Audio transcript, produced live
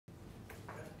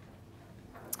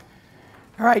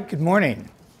All right, good morning.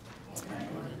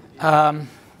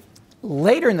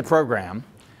 Later in the program,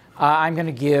 I'm going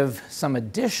to give some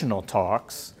additional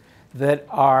talks that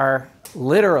are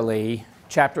literally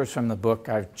chapters from the book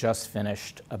I've just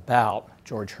finished about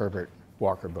George Herbert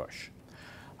Walker Bush.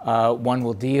 One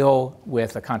will deal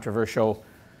with a controversial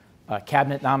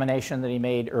cabinet nomination that he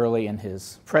made early in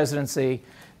his presidency.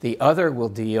 The other will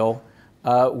deal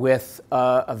with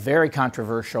a very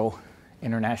controversial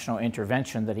international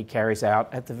intervention that he carries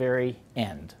out at the very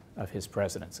end of his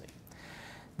presidency.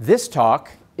 This talk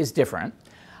is different.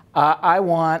 I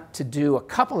want to do a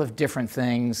couple of different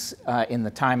things in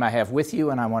the time I have with you,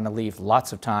 and I want to leave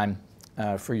lots of time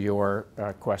for your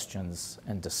questions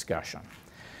and discussion.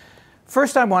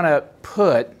 First, I want to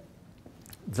put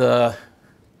the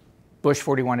Bush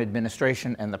 41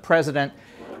 administration and the president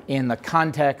in the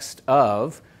context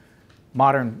of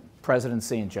modern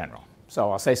presidency in general. So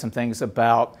I'll say some things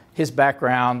about his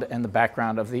background and the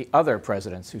background of the other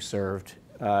presidents who served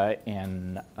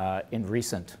in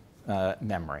recent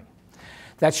memory.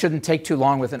 That shouldn't take too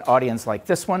long with an audience like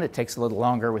this one. It takes a little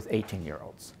longer with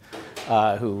 18-year-olds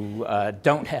who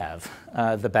don't have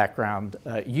the background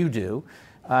you do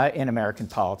in American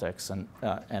politics and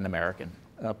American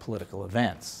political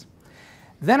events.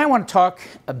 Then I want to talk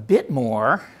a bit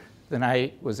more than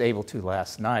I was able to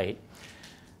last night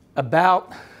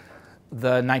about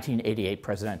the 1988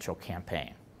 presidential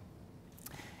campaign.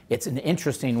 It's an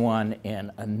interesting one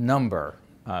in a number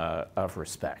of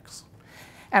respects.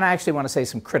 And I actually want to say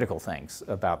some critical things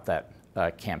about that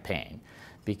campaign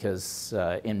because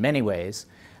in many ways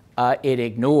it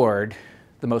ignored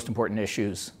the most important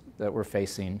issues that were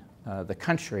facing the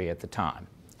country at the time.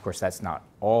 Of course, that's not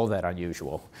all that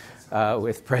unusual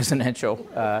with presidential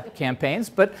campaigns,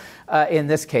 but in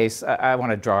this case, I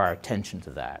want to draw our attention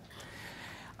to that.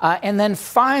 And then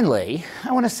finally,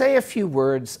 I want to say a few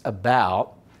words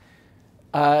about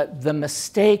the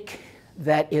mistake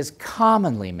that is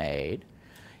commonly made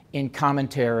in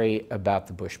commentary about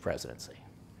the Bush presidency.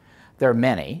 There are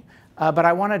many, but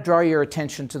I want to draw your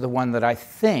attention to the one that I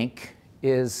think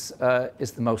is the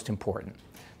most important.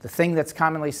 The thing that's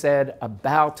commonly said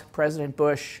about President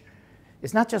Bush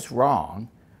is not just wrong,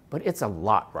 but it's a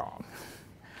lot wrong.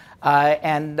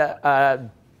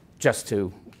 Just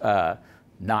to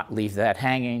not leave that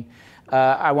hanging,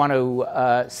 I want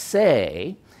to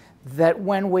say that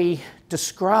when we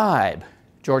describe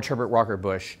George Herbert Walker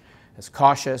Bush as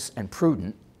cautious and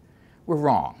prudent, we're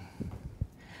wrong.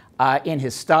 In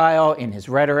his style, in his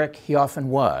rhetoric, he often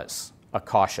was a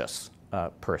cautious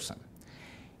person.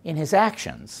 In his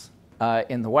actions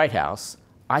in the White House,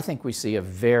 I think we see a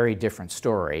very different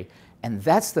story, and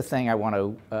that's the thing I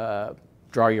want to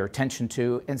draw your attention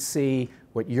to and see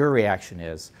what your reaction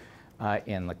is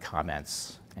in the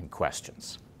comments and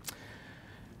questions.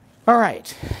 All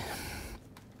right.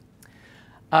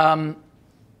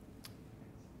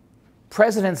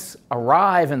 Presidents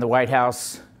arrive in the White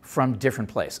House from different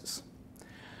places.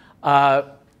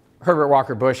 Herbert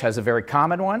Walker Bush has a very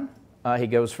common one. He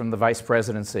goes from the vice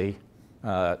presidency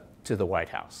to the White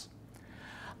House.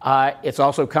 It's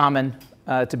also common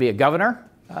to be a governor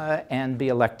and be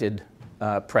elected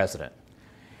president.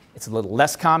 It's a little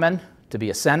less common to be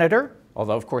a senator,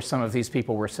 although of course some of these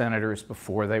people were senators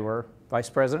before they were vice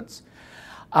presidents.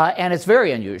 And it's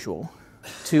very unusual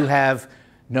to have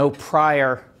no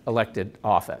prior elected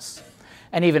office.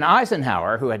 And even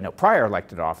Eisenhower, who had no prior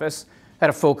elected office, had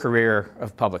a full career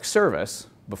of public service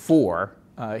before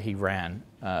he ran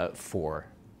for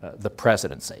the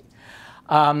presidency.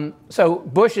 So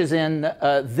Bush is in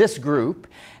this group,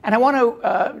 and I want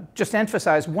to just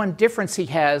emphasize one difference he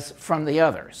has from the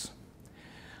others.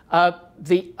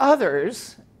 The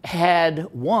others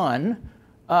had won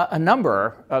a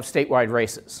number of statewide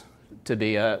races to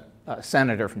be a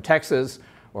senator from Texas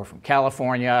or from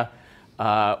California,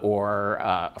 or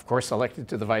of course elected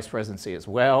to the vice presidency as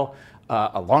well,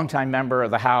 a longtime member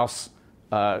of the House,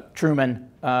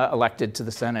 Truman elected to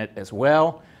the Senate as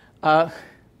well.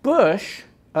 Bush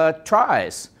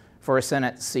tries for a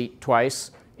Senate seat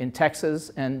twice in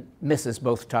Texas and misses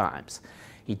both times.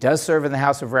 He does serve in the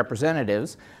House of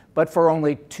Representatives, but for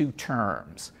only 2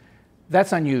 terms.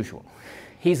 That's unusual.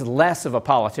 He's less of a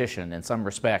politician in some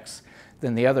respects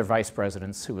than the other vice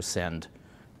presidents who ascend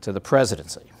to the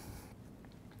presidency.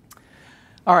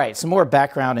 All right, some more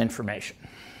background information.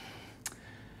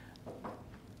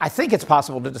 I think it's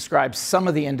possible to describe some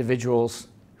of the individuals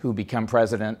who become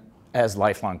president as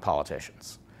lifelong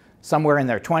politicians. Somewhere in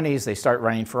their 20s, they start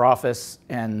running for office,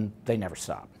 and they never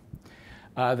stop.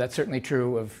 That's certainly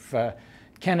true of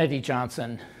Kennedy,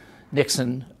 Johnson,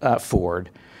 Nixon, Ford,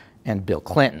 and Bill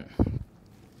Clinton.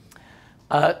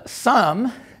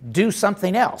 Some do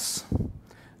something else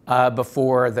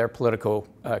before their political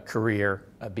career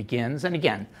begins. And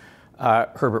again,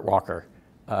 Herbert Walker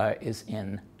is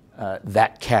in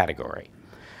that category.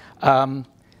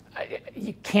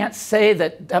 You can't say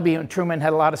that W. and Truman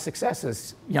had a lot of success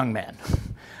as young men,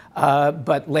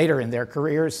 but later in their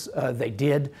careers they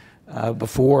did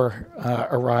before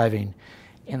arriving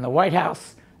in the White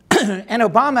House. And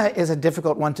Obama is a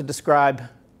difficult one to describe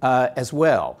as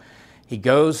well. He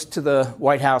goes to the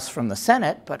White House from the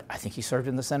Senate, but I think he served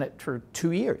in the Senate for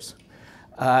 2 years.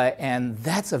 And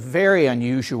that's a very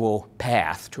unusual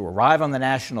path to arrive on the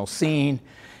national scene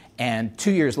and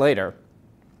 2 years later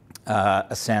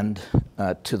ascend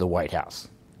to the White House.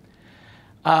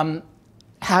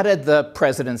 How did the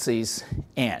presidencies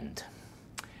end?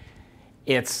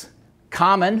 It's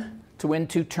common to win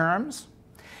 2 terms.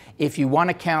 If you want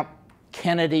to count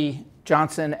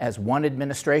Kennedy-Johnson as one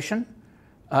administration,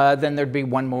 then there'd be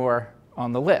one more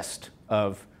on the list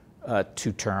of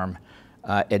 2-term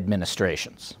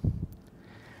administrations.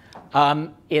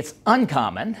 It's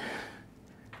uncommon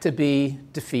to be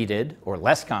defeated, or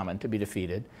less common to be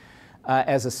defeated,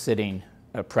 as a sitting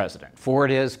president.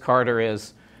 Ford is, Carter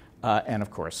is, and of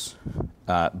course,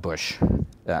 Bush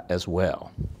as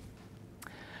well.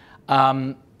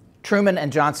 Truman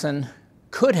and Johnson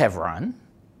could have run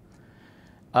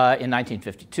in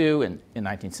 1952 and in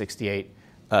 1968.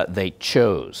 They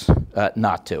chose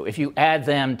not to. If you add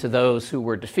them to those who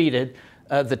were defeated,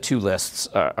 the 2 lists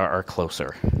are a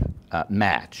closer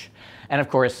match. And of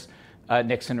course,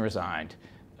 Nixon resigned.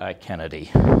 Kennedy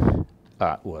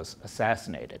was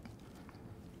assassinated.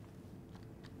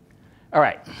 All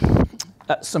right,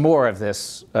 some more of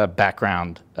this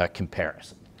background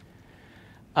comparison.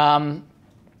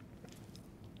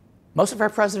 Most of our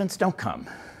presidents don't come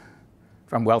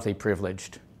from wealthy,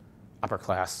 privileged,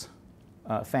 upper-class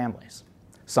families.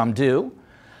 Some do,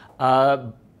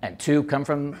 and 2 come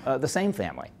from the same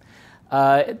family.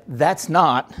 That's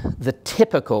not the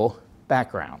typical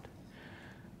background.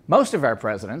 Most of our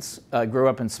presidents grew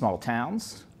up in small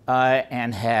towns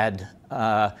and had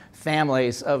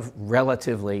families of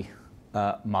relatively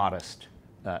modest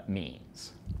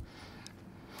means.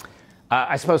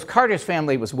 I suppose Carter's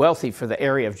family was wealthy for the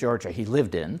area of Georgia he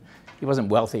lived in. He wasn't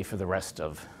wealthy for the rest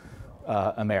of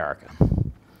America.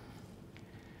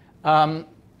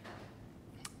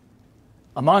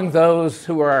 Among those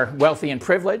who are wealthy and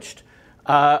privileged,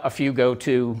 a few go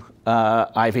to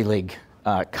Ivy League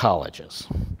colleges.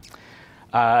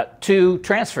 2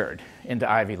 transferred into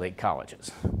Ivy League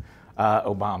colleges,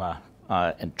 Obama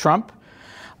and Trump.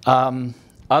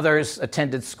 Others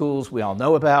attended schools we all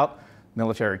know about,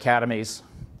 military academies,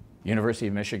 University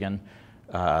of Michigan,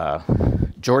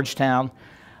 Georgetown,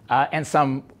 and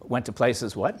some went to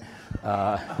places, what?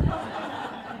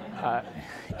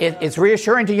 It's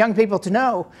reassuring to young people to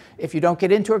know if you don't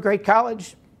get into a great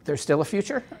college, there's still a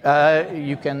future.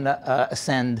 You can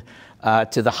ascend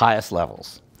to the highest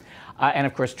levels. And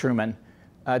of course, Truman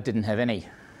didn't have any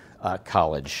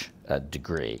college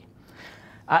degree.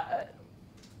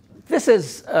 This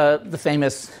is the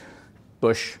famous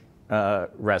Bush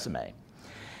resume.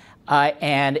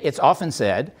 And it's often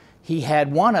said he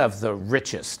had one of the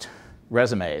richest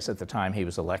resumes at the time he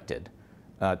was elected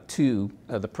to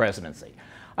the presidency.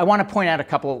 I want to point out a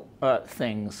couple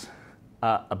things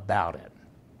about it.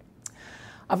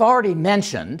 I've already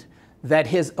mentioned that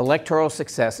his electoral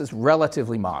success is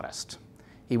relatively modest.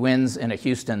 He wins in a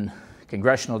Houston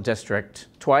congressional district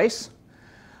twice.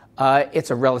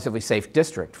 It's a relatively safe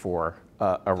district for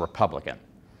a Republican.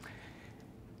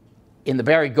 In the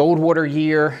Barry Goldwater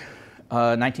year,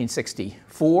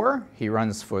 1964, he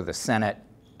runs for the Senate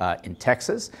in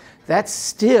Texas. That's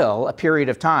still a period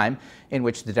of time in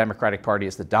which the Democratic Party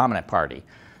is the dominant party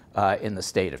in the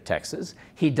state of Texas.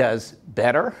 He does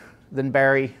better than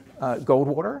Barry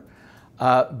Goldwater,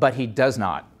 but he does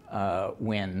not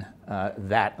win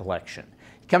that election.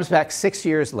 He comes back 6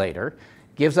 years later,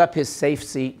 gives up his safe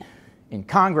seat in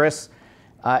Congress,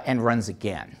 and runs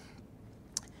again.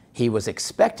 He was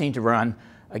expecting to run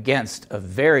against a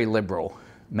very liberal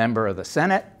member of the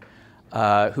Senate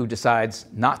who decides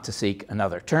not to seek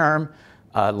another term.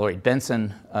 Lloyd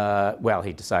Benson, well,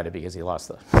 he decided because he lost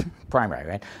the primary,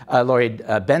 right? Lloyd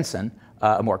Benson,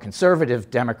 a more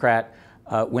conservative Democrat,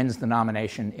 wins the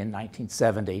nomination in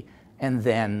 1970 and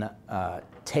then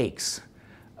takes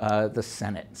the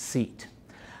Senate seat.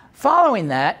 Following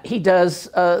that, he does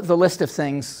the list of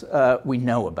things we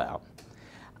know about.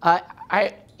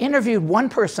 I interviewed one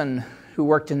person who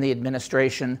worked in the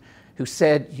administration who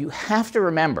said, you have to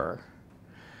remember,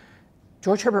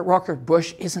 George Herbert Walker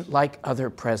Bush isn't like other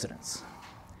presidents.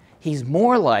 He's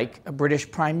more like a British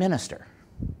prime minister.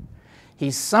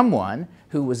 He's someone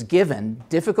who was given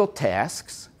difficult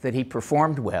tasks that he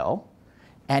performed well,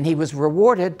 and he was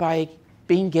rewarded by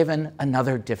being given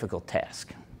another difficult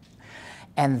task.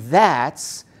 And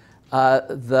that's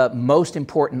the most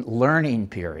important learning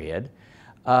period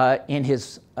in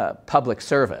his public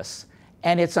service,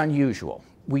 and it's unusual.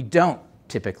 We don't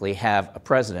typically have a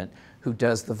president who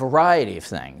does the variety of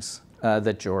things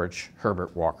that George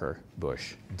Herbert Walker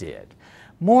Bush did.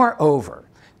 Moreover,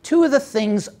 two of the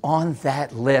things on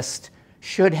that list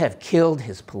should have killed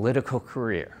his political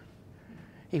career.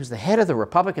 He was the head of the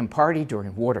Republican Party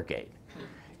during Watergate.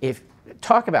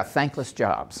 Talk about thankless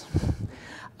jobs.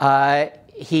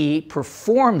 He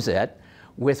performs it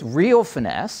with real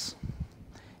finesse.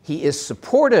 He is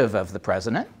supportive of the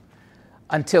president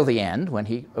until the end, when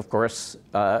he, of course,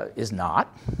 is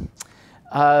not,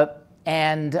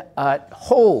 and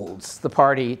holds the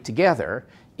party together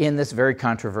in this very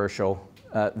controversial,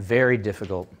 very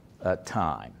difficult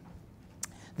time.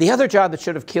 The other job that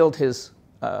should have killed his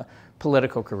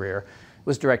political career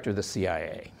was director of the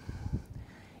CIA.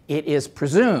 It is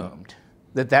presumed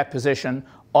that that position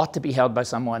ought to be held by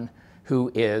someone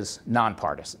who is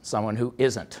nonpartisan, someone who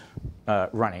isn't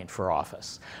running for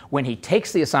office. When he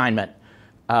takes the assignment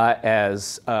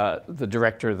as the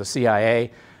director of the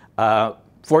CIA,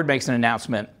 Ford makes an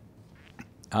announcement,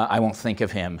 I won't think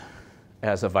of him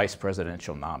as a vice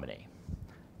presidential nominee,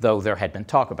 though there had been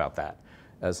talk about that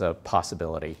as a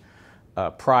possibility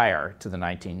prior to the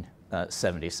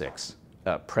 1976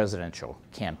 presidential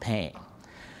campaign.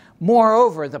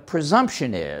 Moreover, the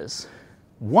presumption is,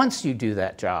 once you do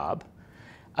that job,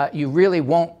 you really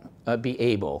won't be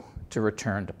able to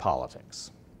return to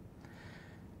politics.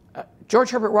 George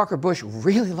Herbert Walker Bush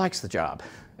really likes the job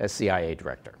as CIA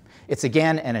director. It's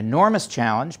again an enormous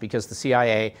challenge because the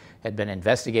CIA had been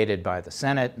investigated by the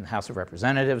Senate and House of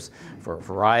Representatives for a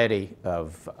variety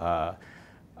of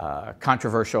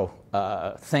controversial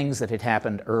things that had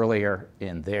happened earlier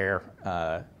in their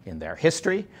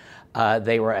history.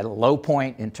 They were at a low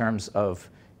point in terms of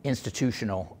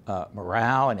institutional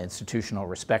morale and institutional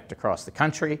respect across the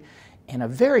country. In a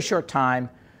very short time,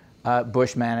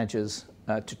 Bush manages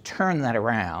to turn that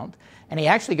around, and he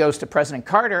actually goes to President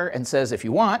Carter and says, if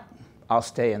you want, I'll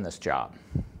stay in this job.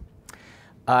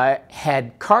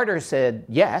 Had Carter said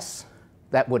yes,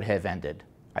 that would have ended,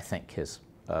 I think, his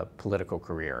political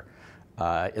career,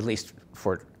 at least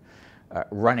for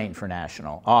running for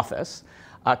national office.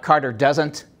 Carter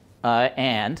doesn't,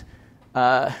 and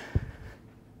 4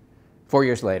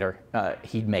 years later,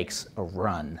 he makes a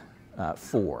run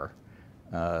for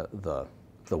the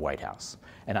White House.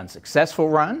 An unsuccessful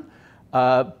run,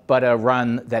 but a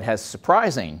run that has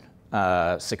surprising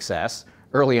success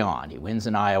early on. He wins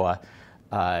in Iowa.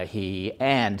 He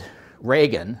and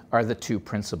Reagan are the two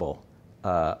principal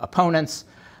opponents,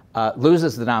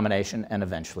 loses the nomination, and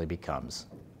eventually becomes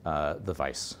the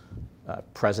vice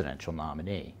presidential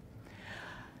nominee.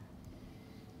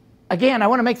 Again, I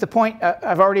want to make the point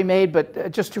I've already made,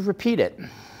 but just to repeat it.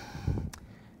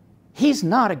 He's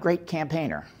not a great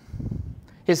campaigner.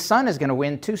 His son is going to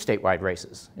win 2 statewide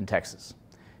races in Texas.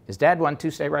 His dad won 2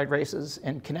 statewide races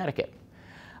in Connecticut.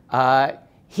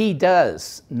 He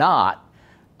does not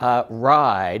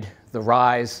ride the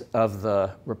rise of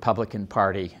the Republican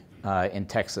Party in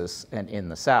Texas and in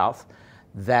the South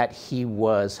that he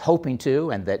was hoping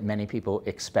to and that many people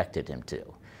expected him to.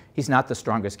 He's not the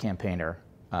strongest campaigner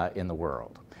in the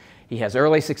world. He has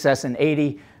early success in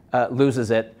 '80,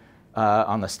 loses it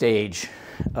on the stage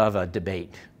of a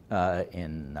debate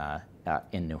in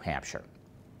New Hampshire.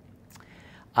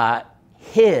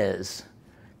 His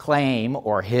claim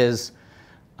or his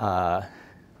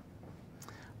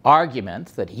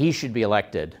argument that he should be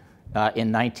elected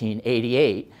in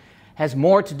 1988 has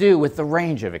more to do with the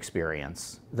range of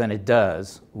experience than it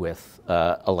does with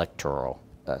electoral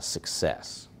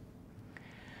success.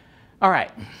 All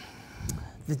right,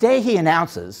 the day he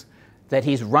announces that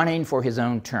he's running for his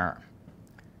own term,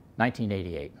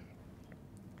 1988,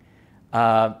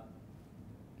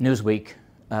 Newsweek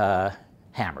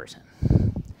hammers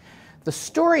him. The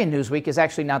story in Newsweek is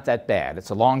actually not that bad. It's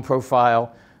a long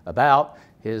profile about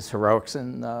his heroics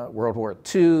in World War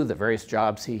II, the various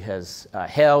jobs he has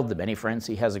held, the many friends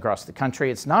he has across the country.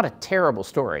 It's not a terrible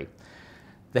story.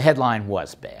 The headline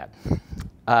was bad.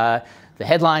 The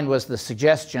headline was the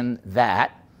suggestion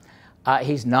that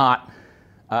he's not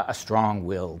a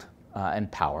strong-willed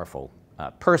and powerful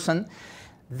person.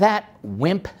 That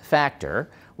wimp factor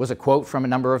was a quote from a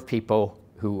number of people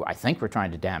who I think were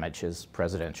trying to damage his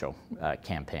presidential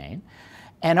campaign,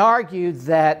 and argued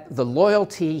that the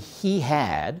loyalty he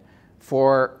had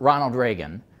for Ronald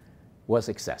Reagan was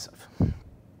excessive.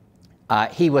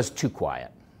 He was too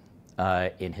quiet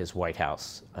in his White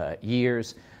House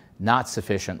years, not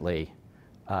sufficiently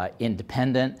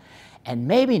independent, and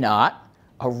maybe not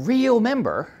a real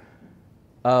member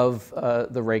of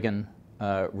the Reagan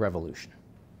Revolution.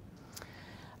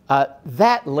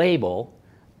 That label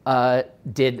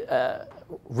did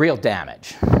real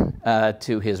damage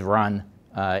to his run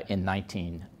in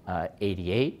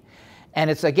 1988. And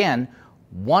it's, again,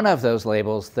 one of those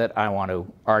labels that I want to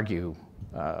argue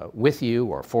with you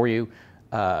or for you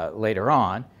later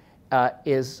on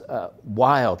is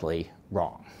wildly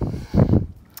wrong.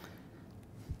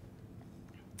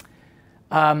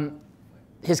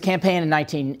 His campaign in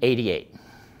 1988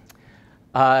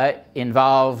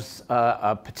 involves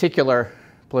a particular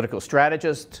political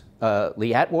strategist,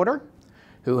 Lee Atwater,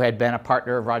 who had been a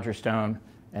partner of Roger Stone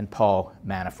and Paul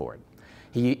Manafort.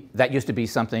 That used to be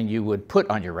something you would put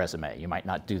on your resume. You might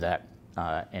not do that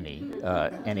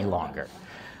any longer.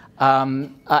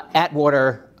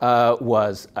 Atwater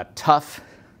was a tough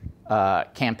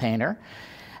campaigner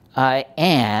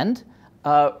and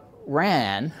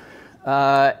ran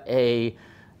a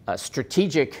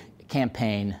strategic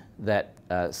campaign that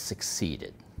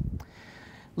succeeded.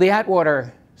 Lee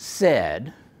Atwater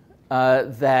said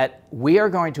that we are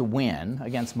going to win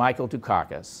against Michael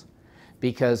Dukakis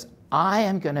because I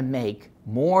am going to make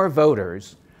more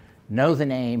voters know the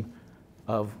name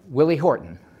of Willie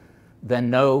Horton than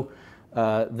know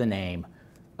the name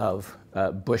of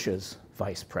Bush's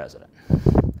vice president.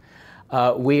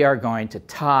 We are going to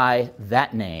tie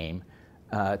that name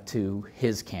to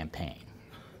his campaign.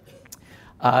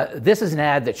 This is an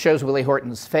ad that shows Willie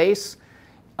Horton's face.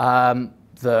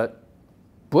 The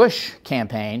Bush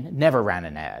campaign never ran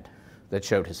an ad that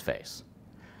showed his face.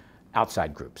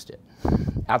 Outside groups did.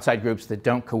 Outside groups that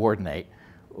don't coordinate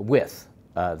with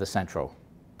the central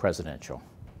presidential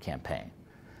campaign.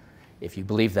 If you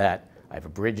believe that, I have a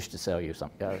bridge to sell you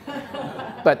something.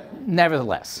 But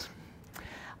nevertheless,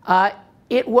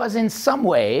 it was in some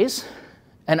ways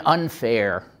an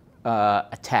unfair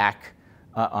attack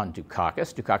on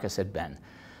Dukakis. Dukakis had been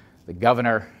the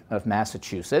governor of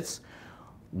Massachusetts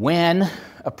when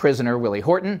a prisoner, Willie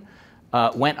Horton,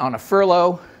 went on a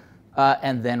furlough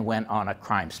and then went on a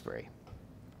crime spree,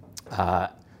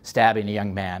 stabbing a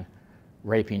young man,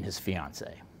 raping his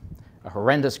fiancée. A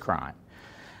horrendous crime.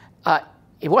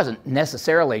 It wasn't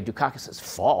necessarily Dukakis'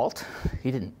 fault.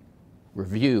 He didn't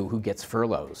review who gets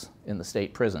furloughs in the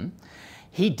state prison.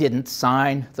 He didn't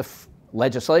sign the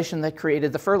legislation that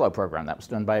created the furlough program. That was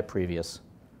done by a previous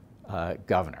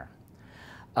governor.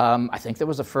 I think there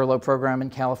was a furlough program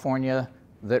in California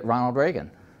that Ronald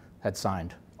Reagan had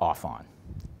signed off on.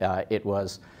 It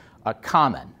was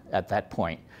common at that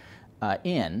point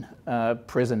in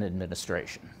prison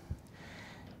administration.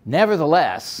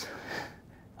 Nevertheless,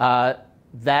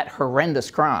 that horrendous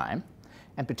crime,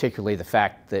 and particularly the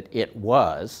fact that it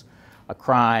was a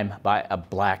crime by a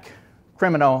black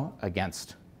criminal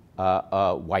against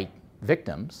white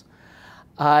victims,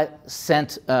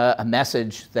 sent a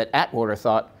message that Atwater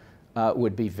thought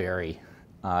would be very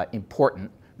important,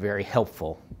 very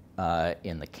helpful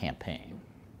in the campaign.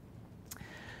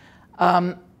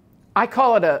 I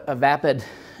call it a vapid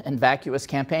and vacuous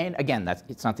campaign. Again,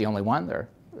 it's not the only one. There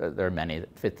are many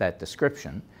that fit that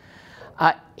description.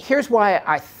 Here's why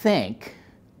I think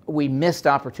we missed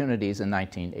opportunities in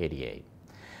 1988.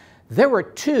 There were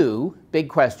two big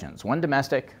questions, one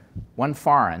domestic, one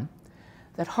foreign,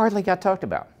 that hardly got talked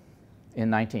about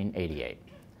in 1988.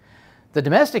 The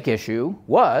domestic issue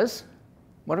was,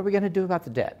 what are we going to do about the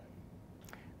debt?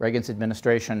 Reagan's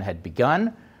administration had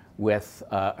begun with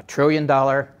a $1 trillion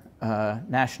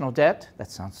national debt.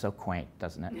 That sounds so quaint,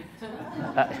 doesn't it?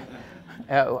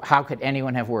 How could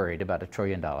anyone have worried about a $1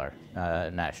 trillion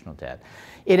national debt?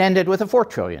 It ended with a $4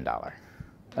 trillion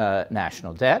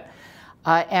national debt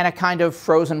and a kind of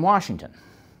frozen Washington.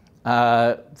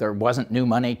 There wasn't new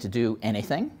money to do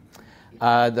anything.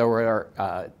 There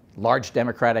were large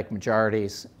Democratic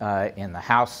majorities in the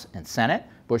House and Senate.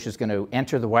 Bush is going to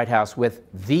enter the White House with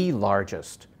the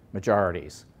largest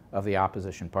majorities of the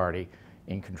opposition party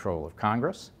in control of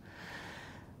Congress.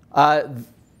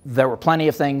 There were plenty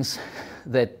of things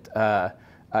that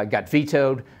got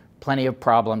vetoed, plenty of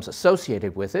problems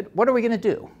associated with it. What are we going to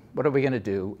do? What are we going to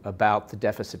do about the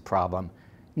deficit problem?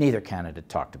 Neither candidate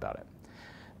talked about it.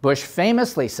 Bush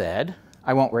famously said,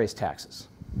 I won't raise taxes.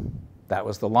 That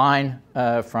was the line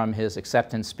from his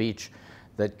acceptance speech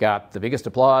that got the biggest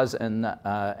applause and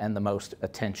the most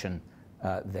attention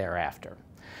thereafter.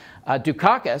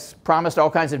 Dukakis promised all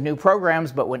kinds of new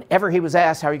programs, but whenever he was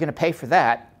asked, how are you going to pay for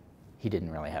that, he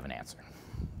didn't really have an answer.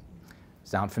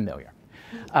 Sound familiar?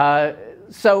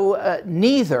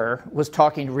 Neither was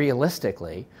talking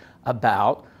realistically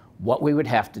about what we would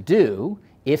have to do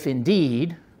if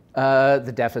indeed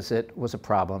the deficit was a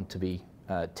problem to be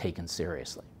taken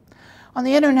seriously. On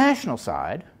the international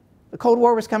side, the Cold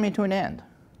War was coming to an end.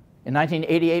 In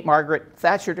 1988, Margaret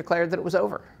Thatcher declared that it was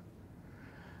over.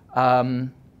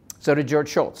 So did George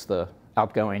Shultz, the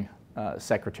outgoing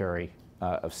Secretary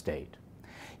of State.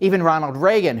 Even Ronald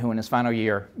Reagan, who in his final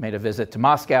year made a visit to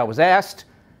Moscow, was asked,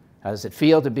 how does it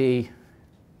feel to be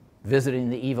visiting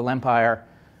the evil empire?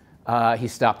 He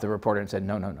stopped the reporter and said,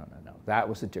 no, no, no, no, no. That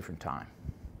was a different time.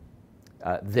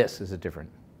 This is a different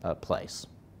place.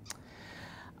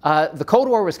 The Cold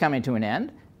War was coming to an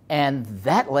end, and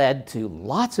that led to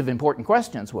lots of important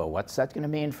questions. Well, what's that going to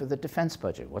mean for the defense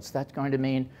budget? What's that going to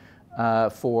mean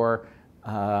for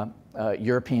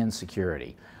European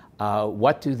security?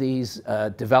 What do these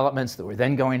developments that were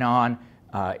then going on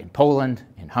in Poland,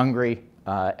 in Hungary,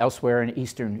 elsewhere in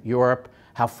Eastern Europe,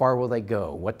 how far will they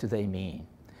go? What do they mean?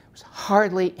 There was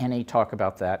hardly any talk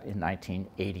about that in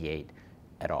 1988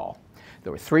 at all.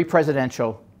 There were 3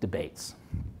 presidential debates,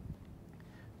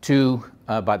 2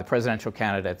 by the presidential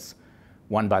candidates,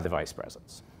 1 by the vice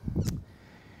presidents.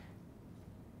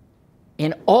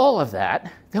 In all of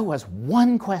that, there was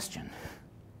one question.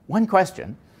 One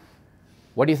question.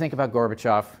 What do you think about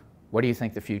Gorbachev? What do you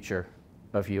think the future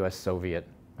of US-Soviet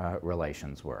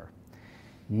relations were?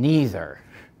 Neither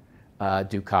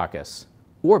Dukakis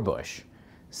or Bush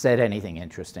said anything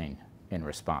interesting in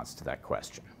response to that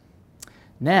question.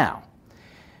 Now,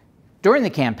 during the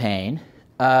campaign,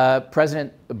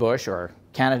 President Bush, or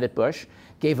candidate Bush,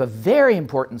 gave a very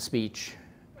important speech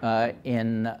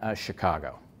in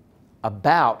Chicago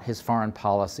about his foreign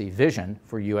policy vision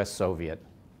for US-Soviet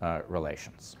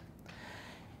relations.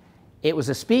 It was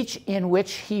a speech in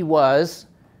which he was,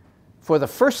 for the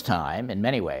first time in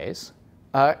many ways,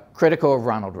 critical of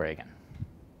Ronald Reagan.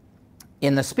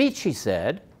 In the speech, he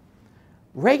said,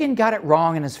 Reagan got it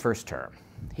wrong in his first term.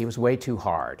 He was way too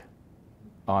hard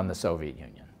on the Soviet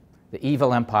Union. The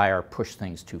evil empire pushed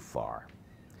things too far.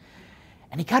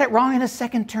 And he got it wrong in his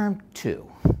second term, too.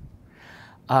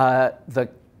 The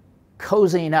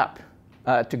cozying up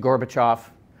to Gorbachev,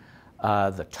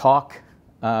 the talk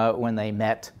when they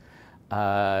met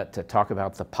to talk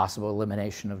about the possible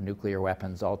elimination of nuclear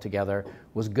weapons altogether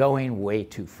was going way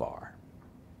too far.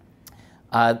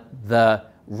 The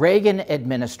Reagan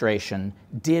administration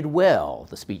did well,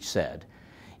 the speech said,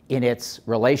 in its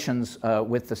relations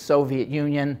with the Soviet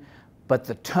Union, but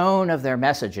the tone of their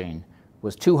messaging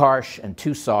was too harsh and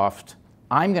too soft.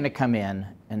 I'm going to come in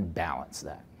and balance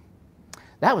that.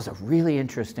 That was a really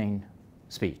interesting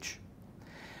speech.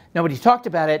 Nobody talked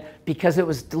about it because it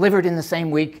was delivered in the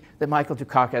same week that Michael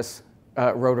Dukakis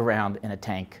rode around in a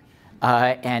tank.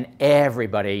 And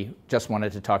everybody just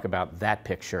wanted to talk about that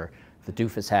picture, the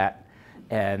doofus hat,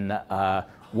 and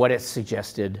what it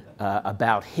suggested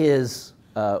about his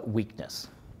weakness.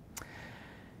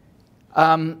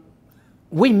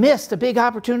 We missed a big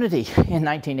opportunity in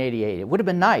 1988. It would have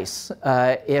been nice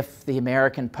if the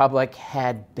American public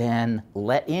had been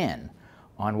let in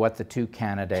on what the 2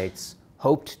 candidates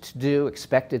hoped to do,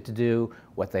 expected to do,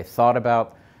 what they thought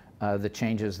about the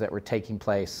changes that were taking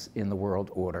place in the world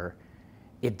order.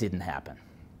 It didn't happen.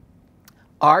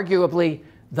 Arguably,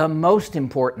 the most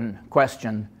important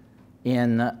question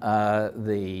in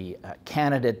the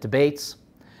candidate debates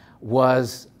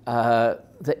was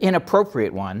the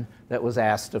inappropriate one that was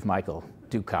asked of Michael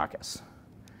Dukakis.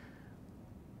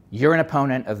 You're an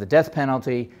opponent of the death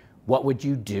penalty. What would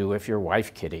you do if your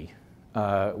wife, Kitty,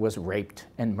 was raped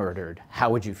and murdered? How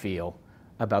would you feel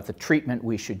about the treatment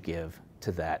we should give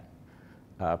to that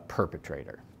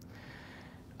perpetrator?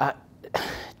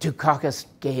 Dukakis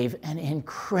gave an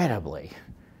incredibly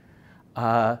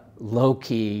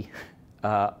low-key,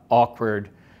 awkward,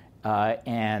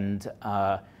 and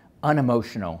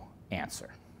unemotional answer.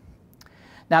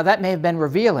 Now, that may have been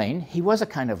revealing. He was a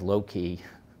kind of low-key,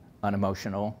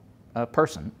 unemotional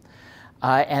person.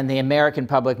 And the American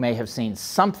public may have seen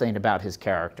something about his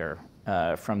character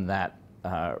from that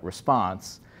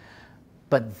response.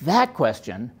 But that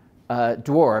question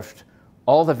dwarfed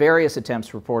all the various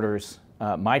attempts reporters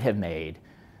might have made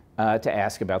to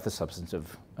ask about the substance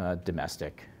of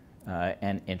domestic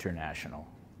and international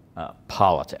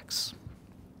politics.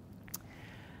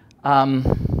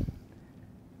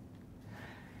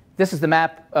 This is the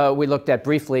map we looked at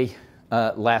briefly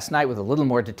last night with a little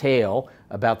more detail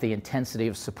about the intensity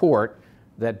of support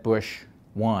that Bush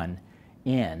won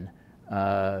in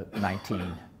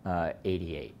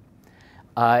 1988.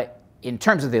 In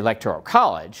terms of the Electoral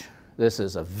College, this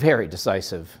is a very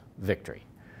decisive victory,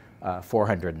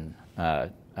 400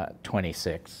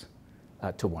 26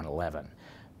 to 111.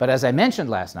 But as I mentioned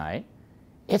last night,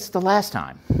 it's the last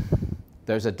time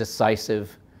there's a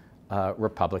decisive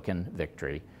Republican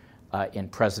victory in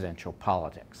presidential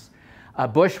politics.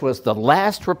 Bush was the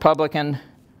last Republican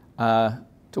to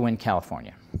win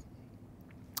California.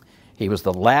 He was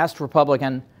the last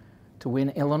Republican to win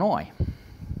Illinois.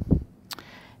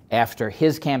 After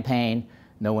his campaign,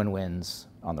 no one wins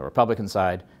on the Republican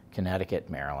side, Connecticut,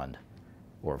 Maryland,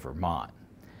 or Vermont.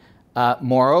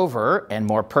 Moreover, and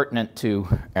more pertinent to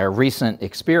our recent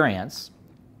experience,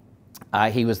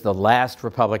 he was the last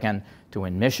Republican to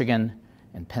win Michigan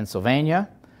and Pennsylvania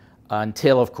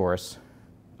until, of course,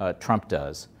 Trump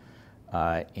does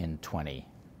in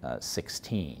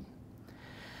 2016.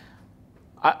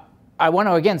 I want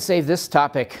to again save this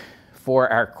topic for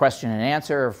our question and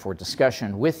answer, for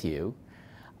discussion with you.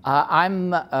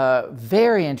 I'm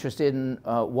very interested in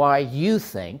why you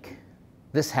think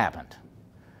this happened.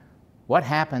 What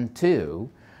happened to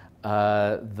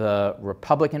the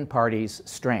Republican Party's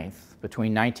strength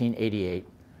between 1988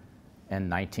 and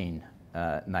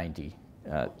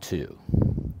 1992?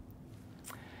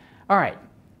 All right,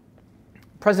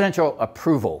 presidential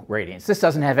approval ratings. This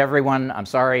doesn't have everyone. I'm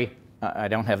sorry, I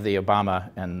don't have the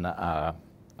Obama and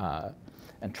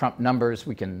Trump numbers.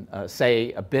 We can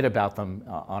say a bit about them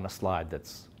on a slide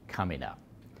that's coming up.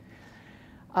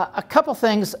 A couple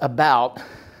things about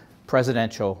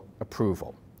presidential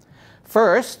approval.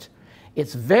 First,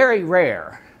 it's very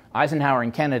rare. Eisenhower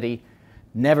and Kennedy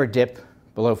never dip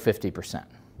below 50%.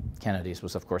 Kennedy's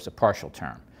was, of course, a partial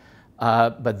term.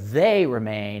 But they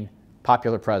remain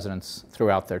popular presidents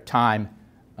throughout their time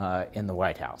in the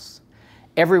White House.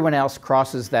 Everyone else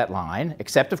crosses that line,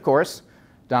 except, of course,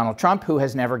 Donald Trump, who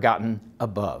has never gotten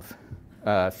above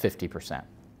 50%.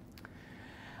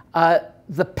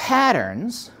 The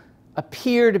patterns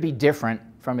appear to be different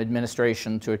from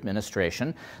administration to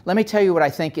administration. Let me tell you what I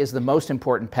think is the most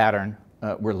important pattern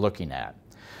we're looking at.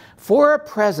 For a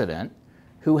president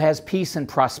who has peace and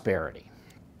prosperity,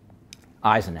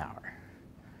 Eisenhower,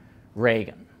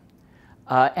 Reagan,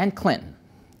 and Clinton,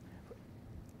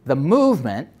 the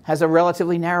movement has a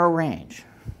relatively narrow range.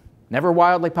 Never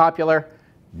wildly popular,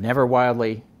 never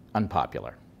wildly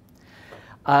unpopular.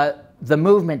 The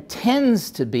movement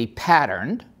tends to be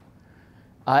patterned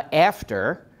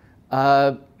after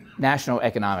national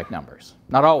economic numbers.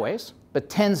 Not always, but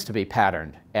tends to be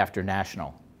patterned after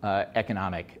national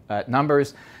economic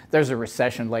numbers. There's a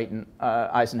recession late in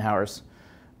Eisenhower's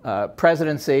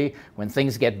presidency. When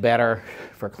things get better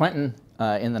for Clinton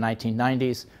in the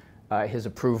 1990s, his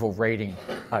approval rating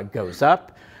goes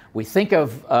up. We think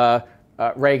of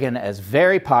Reagan as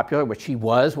very popular, which he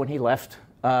was when he left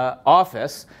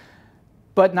office,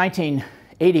 but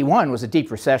 1981 was a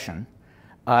deep recession,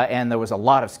 and there was a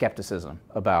lot of skepticism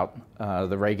about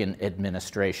the Reagan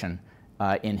administration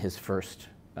in his first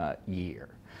year.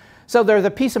 So there are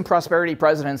the peace and prosperity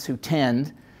presidents who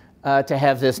tend to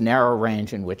have this narrow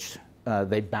range in which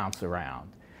they bounce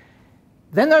around.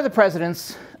 Then there are the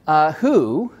presidents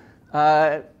who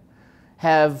have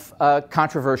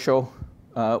controversial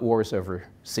wars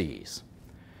overseas.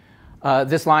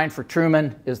 This line for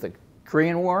Truman is the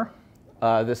Korean War.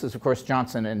 This is, of course,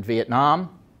 Johnson in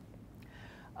Vietnam.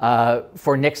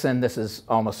 For Nixon, this is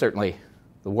almost certainly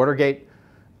the Watergate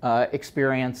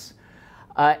experience.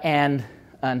 And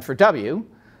for W,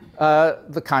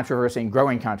 the controversy and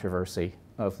growing controversy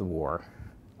of the war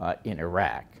in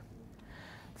Iraq.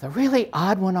 The really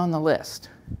odd one on the list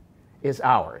is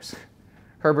ours,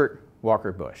 Herbert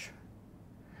Walker Bush.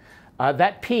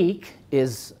 That peak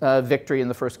is victory in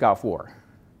the first Gulf War.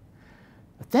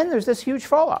 But then there's this huge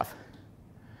fall-off.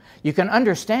 You can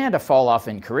understand a fall-off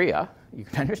in Korea. You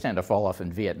can understand a fall-off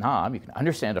in Vietnam. You can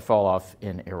understand a fall-off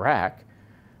in Iraq.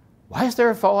 Why is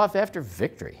there a fall-off after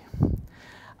victory?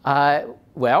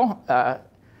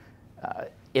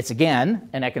 It's again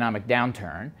an economic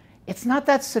downturn. It's not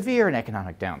that severe an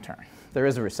economic downturn. There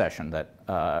is a recession that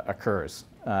occurs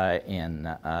at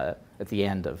the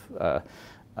end of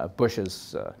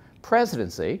Bush's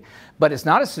presidency, but it's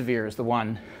not as severe as the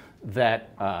one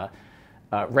that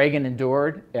Reagan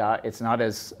endured. It's not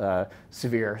as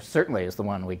severe, certainly, as the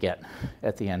one we get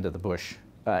at the end of the Bush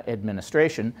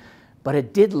administration, but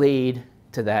it did lead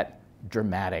to that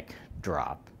dramatic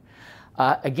drop.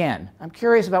 Again, I'm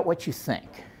curious about what you think.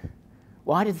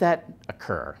 Why did that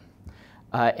occur?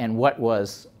 And what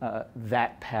was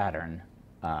that pattern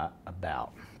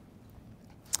about?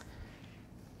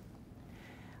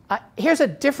 Here's a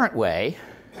different way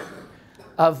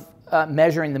of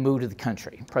measuring the mood of the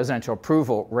country. Presidential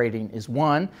approval rating is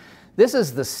one. This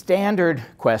is the standard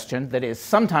question that is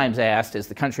sometimes asked, is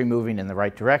the country moving in the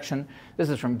right direction? This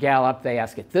is from Gallup. They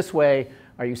ask it this way: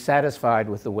 are you satisfied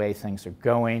with the way things are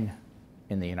going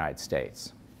in the United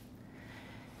States?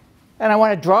 And I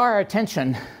want to draw our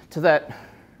attention to that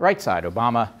right side,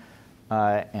 Obama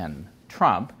and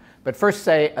Trump, but first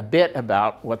say a bit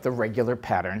about what the regular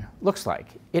pattern looks like.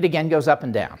 It again goes up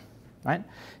and down, right?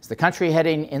 Is the country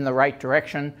heading in the right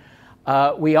direction?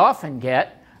 We often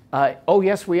get, oh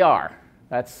yes we are.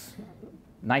 That's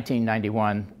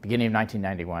 1991, beginning of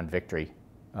 1991 victory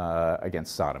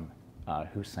against Saddam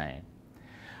Hussein.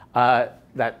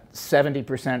 That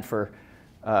 70% for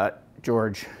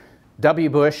George W.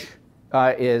 Bush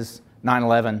is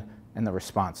 9/11 and the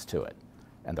response to it,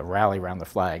 and the rally around the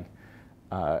flag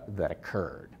that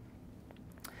occurred.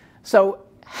 So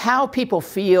how people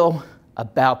feel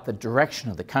about the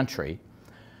direction of the country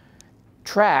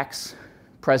tracks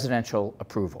presidential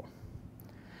approval.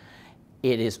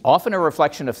 It is often a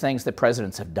reflection of things that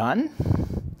presidents have done.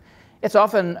 It's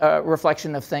often a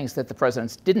reflection of things that the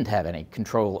presidents didn't have any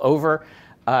control over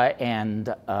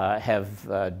and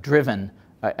have driven,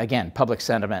 again, public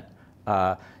sentiment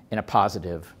in a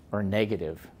positive or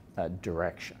negative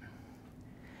direction.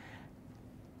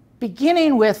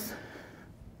 Beginning with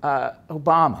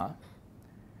Obama,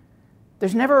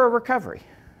 there's never a recovery,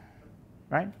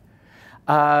 right?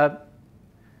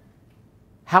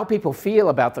 How people feel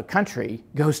about the country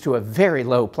goes to a very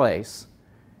low place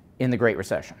in the Great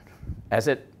Recession, as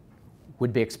it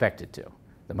would be expected to.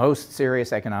 The most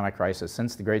serious economic crisis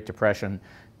since the Great Depression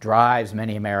drives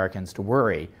many Americans to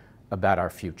worry about our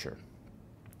future.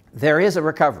 There is a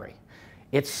recovery.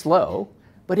 It's slow,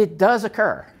 but it does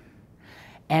occur.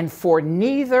 And for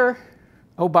neither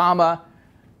Obama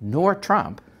nor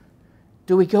Trump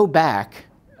do we go back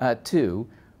to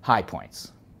high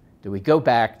points. Do we go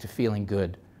back to feeling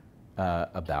good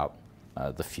about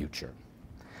the future?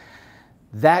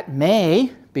 That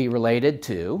may be related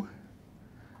to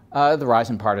the rise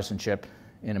in partisanship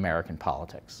in American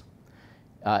politics.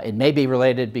 It may be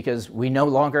related because we no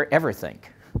longer ever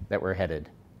think that we're headed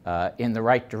in the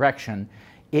right direction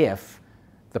if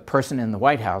the person in the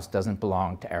White House doesn't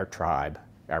belong to our tribe,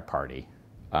 our party,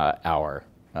 our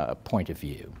point of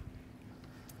view.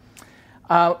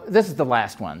 This is the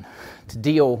last one to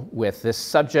deal with this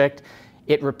subject.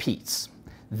 It repeats.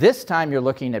 This time you're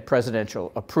looking at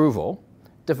presidential approval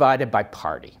divided by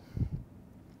party.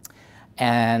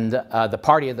 And the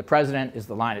party of the president is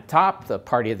the line at top, the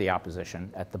party of the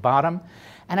opposition at the bottom.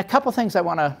 And a couple things I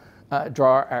want to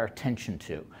draw our attention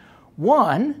to.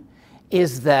 One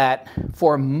is that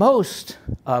for most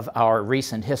of our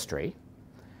recent history,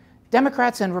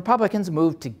 Democrats and Republicans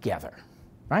moved together,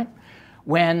 right?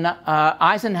 When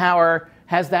Eisenhower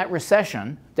has that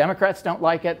recession, Democrats don't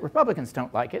like it, Republicans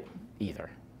don't like it either,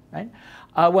 right?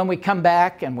 When we come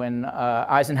back and when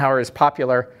Eisenhower is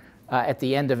popular at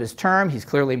the end of his term, he's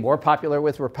clearly more popular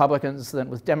with Republicans than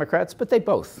with Democrats, but they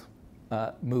both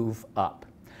move up.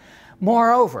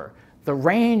 Moreover, the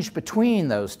range between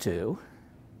those two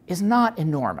is not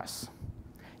enormous.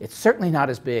 It's certainly not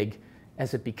as big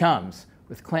as it becomes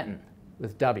with Clinton,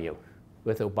 with W,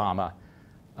 with Obama,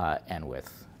 and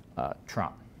with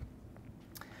Trump.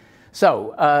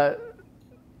 So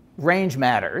range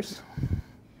matters.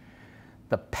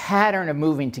 The pattern of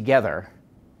moving together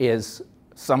is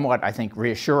somewhat, I think,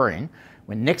 reassuring.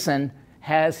 When Nixon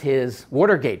has his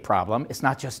Watergate problem, it's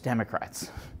not just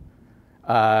Democrats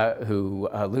who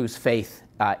lose faith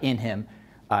in him,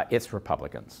 it's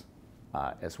Republicans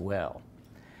as well.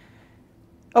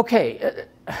 Okay,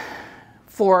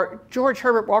 for George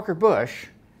Herbert Walker Bush,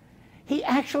 he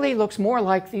actually looks more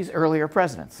like these earlier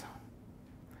presidents.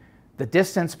 The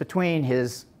distance between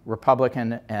his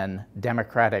Republican and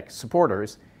Democratic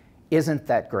supporters isn't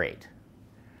that great.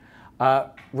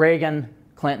 Reagan,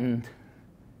 Clinton,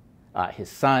 his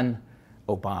son,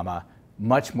 Obama,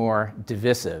 much more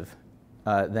divisive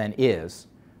than is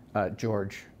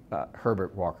George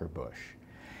Herbert Walker Bush.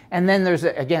 And then there's,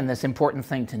 again, this important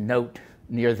thing to note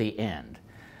near the end.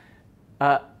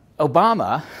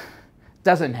 Obama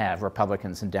doesn't have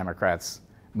Republicans and Democrats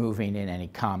moving in any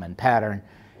common pattern.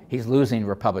 He's losing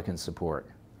Republican support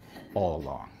all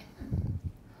along.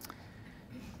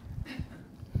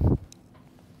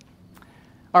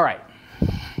 All right.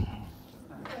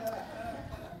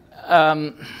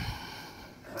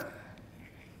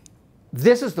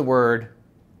 This is the word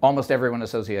almost everyone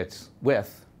associates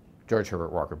with George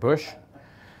Herbert Walker Bush.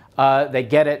 They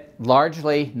get it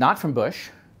largely not from Bush,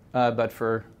 but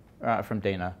from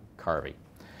Dana Carvey.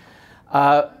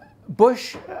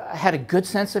 Bush had a good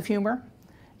sense of humor.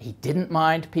 He didn't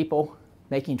mind people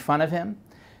making fun of him.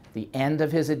 The end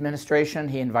of his administration,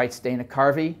 he invites Dana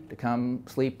Carvey to come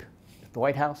sleep at the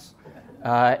White House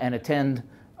and attend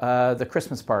the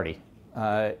Christmas party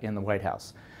in the White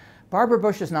House. Barbara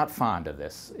Bush is not fond of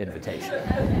this invitation.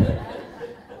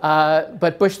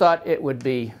 But Bush thought it would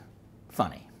be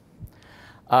funny.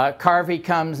 Carvey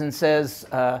comes and says,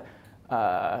 I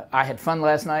had fun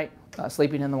last night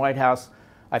sleeping in the White House.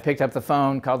 I picked up the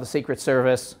phone, called the Secret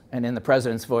Service, and in the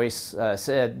president's voice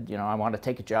said, you know, I want to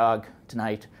take a jog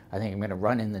tonight. I think I'm going to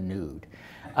run in the nude.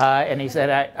 And he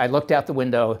said, I looked out the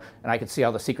window and I could see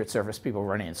all the Secret Service people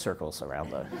running in circles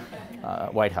around the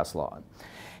White House lawn.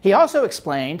 He also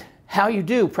explained how you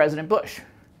do President Bush.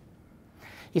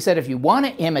 He said, if you want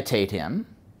to imitate him,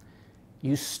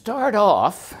 you start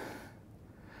off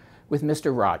with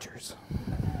Mr. Rogers.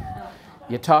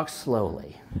 You talk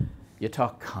slowly. You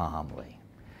talk calmly.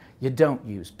 You don't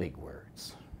use big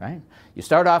words, right? You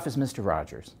start off as Mr.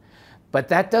 Rogers, but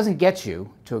that doesn't get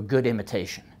you to a good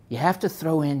imitation. You have to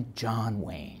throw in John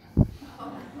Wayne.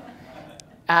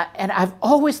 And I've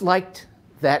always liked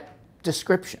that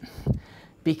description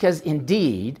because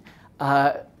indeed,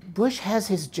 Bush has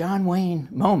his John Wayne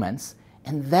moments,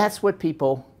 and that's what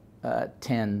people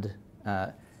tend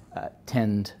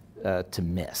to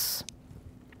miss.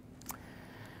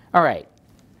 All right.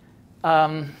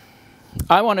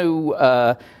 I want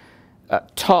to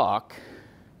talk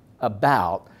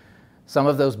about some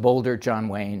of those bolder John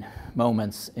Wayne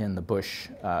moments in the Bush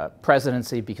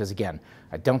presidency because, again,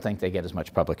 I don't think they get as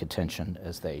much public attention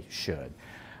as they should.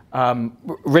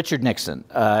 Richard Nixon,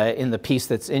 in the piece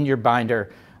that's in your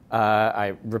binder,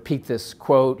 I repeat this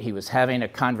quote. He was having a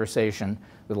conversation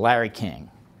with Larry King,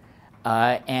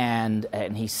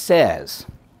 and he says,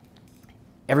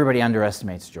 everybody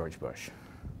underestimates George Bush.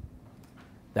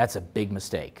 That's a big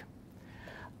mistake.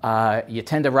 You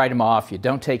tend to write him off, you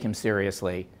don't take him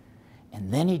seriously,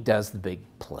 and then he does the big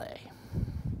play.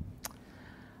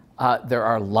 There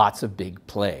are lots of big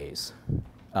plays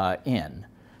in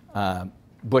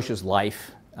Bush's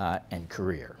life and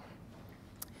career.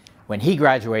 When he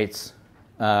graduates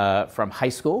from high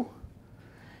school,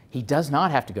 he does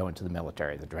not have to go into the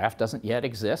military. The draft doesn't yet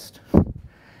exist.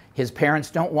 His parents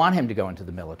don't want him to go into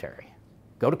the military.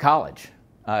 Go to college.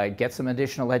 Get some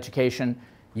additional education.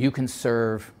 You can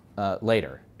serve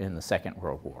later in the Second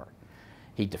World War.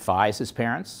 He defies his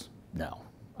parents. No,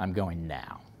 I'm going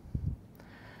now.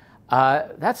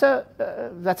 That's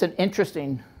an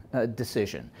interesting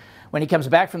decision. When he comes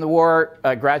back from the war,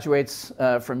 graduates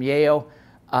from Yale,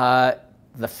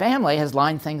 the family has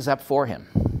lined things up for him.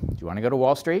 Do you want to go to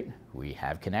Wall Street? We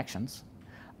have connections.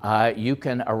 You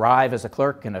can arrive as a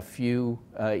clerk and a few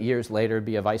years later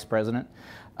be a vice president.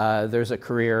 There's a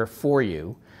career for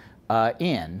you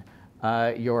in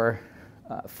your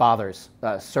father's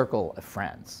circle of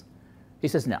friends. He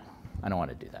says, no, I don't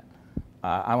want to do that.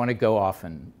 I want to go off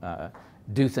and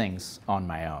do things on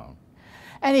my own.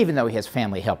 And even though he has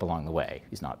family help along the way,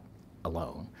 he's not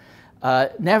alone.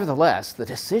 Nevertheless, the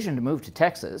decision to move to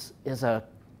Texas is a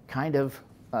kind of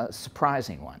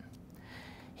surprising one.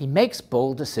 He makes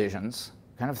bold decisions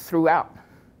kind of throughout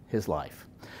his life.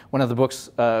 One of the books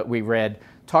we read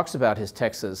talks about his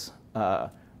Texas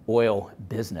oil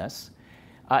business.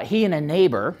 He and a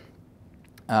neighbor,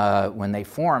 when they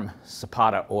form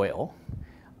Zapata Oil,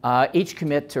 each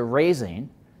commit to raising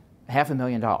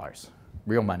 $500,000,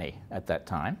 real money at that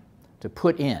time, to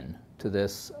put in to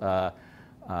this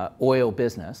oil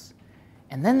business.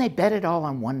 And then they bet it all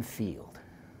on one field.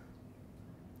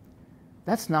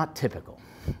 That's not typical.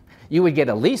 You would get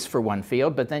a lease for one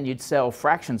field, but then you'd sell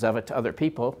fractions of it to other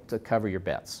people to cover your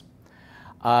bets.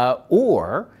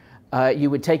 Or you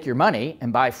would take your money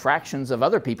and buy fractions of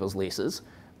other people's leases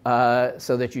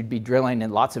so that you'd be drilling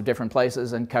in lots of different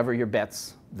places and cover your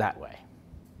bets that way.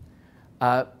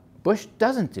 Bush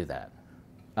doesn't do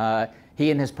that.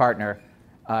 He and his partner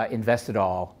invest it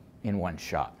all in one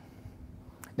shot.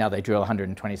 Now they drill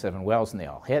 127 wells and they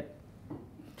all hit.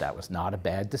 That was not a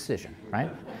bad decision, right?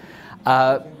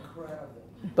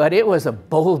 But it was a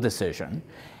bold decision.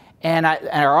 And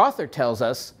our author tells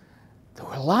us there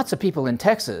were lots of people in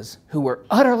Texas who were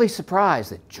utterly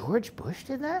surprised that George Bush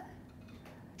did that.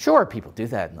 Sure, people do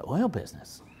that in the oil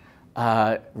business.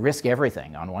 Risk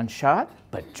everything on one shot,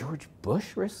 but George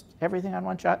Bush risked everything on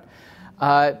one shot?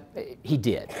 He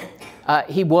did.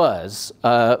 He was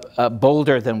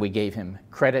bolder than we gave him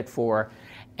credit for.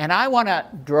 And I want to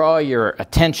draw your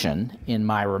attention in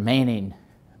my remaining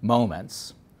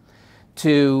moments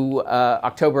to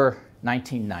October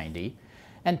 1990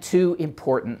 and two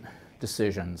important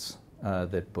decisions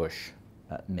that Bush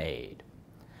made.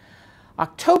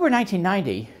 October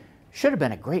 1990 should have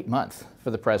been a great month for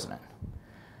the president.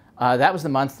 That was the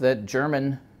month that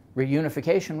German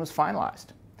reunification was finalized.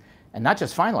 And not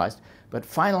just finalized, but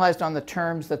finalized on the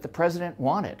terms that the president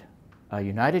wanted. A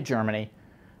united Germany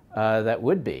that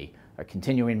would be a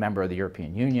continuing member of the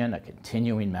European Union, a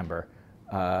continuing member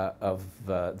of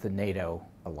the NATO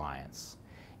alliance.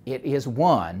 It is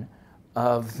one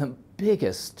of the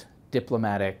biggest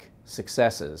diplomatic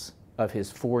successes of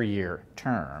his 4-year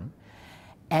term,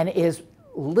 and is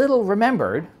little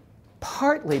remembered,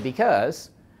 partly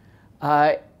because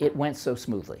it went so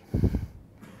smoothly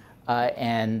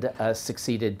and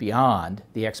succeeded beyond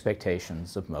the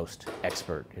expectations of most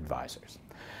expert advisors.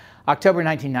 October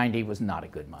 1990 was not a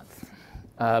good month.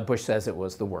 Bush says it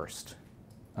was the worst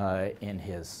in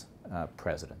his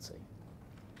presidency.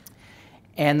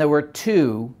 And there were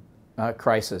two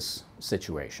crisis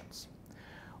situations.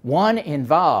 One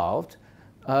involved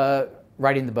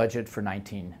writing the budget for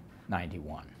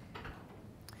 1991.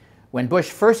 When Bush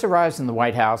first arrives in the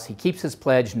White House, he keeps his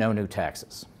pledge, no new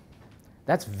taxes.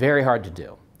 That's very hard to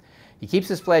do. He keeps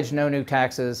his pledge, no new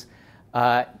taxes,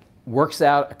 works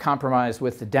out a compromise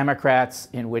with the Democrats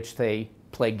in which they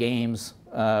play games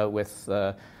with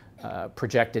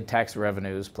projected tax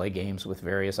revenues, play games with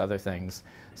various other things,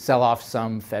 sell off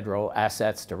some federal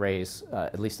assets to raise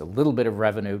at least a little bit of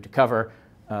revenue to cover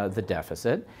the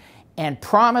deficit, and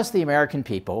promise the American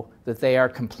people that they are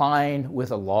complying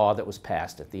with a law that was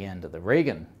passed at the end of the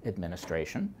Reagan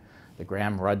administration, the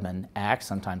Gramm-Rudman Act,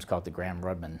 sometimes called the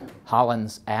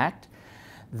Gramm-Rudman-Hollins Act,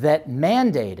 that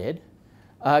mandated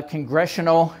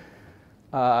congressional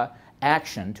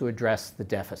action to address the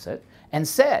deficit, and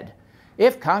said,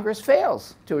 if Congress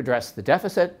fails to address the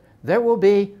deficit, there will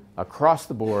be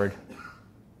across-the-board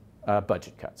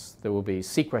budget cuts. There will be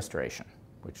sequestration,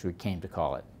 which we came to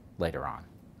call it later on.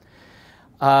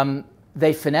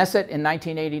 They finesse it in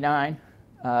 1989,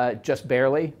 just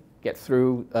barely get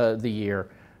through the year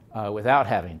without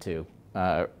having to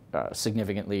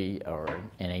significantly or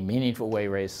in a meaningful way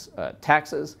raise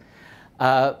taxes.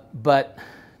 But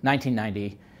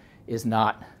 1990 is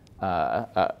not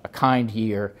a kind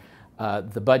year.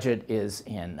 The budget is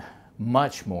in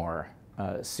much more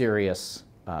serious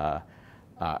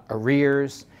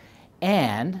arrears,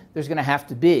 and there's going to have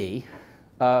to be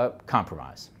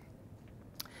compromise.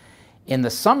 In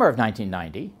the summer of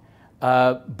 1990,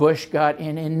 Bush got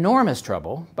in enormous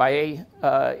trouble by,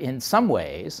 in some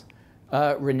ways,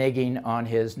 reneging on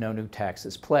his no new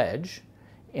taxes pledge.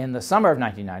 In the summer of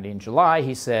 1990, in July,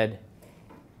 he said,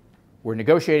 we're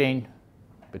negotiating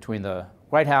between the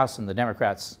White House and the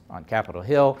Democrats on Capitol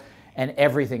Hill, and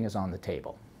everything is on the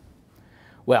table.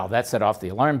 Well, that set off the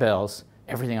alarm bells.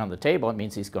 Everything on the table, it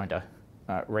means he's going to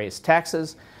raise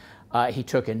taxes. He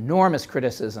took enormous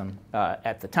criticism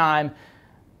at the time,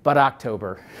 but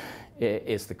October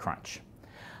is the crunch.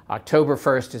 October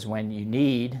 1st is when you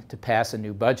need to pass a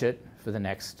new budget for the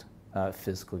next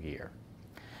fiscal year.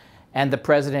 And the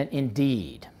president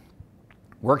indeed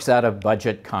works out a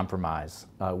budget compromise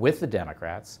with the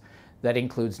Democrats that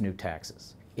includes new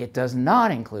taxes. It does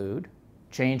not include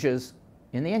changes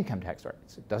in the income tax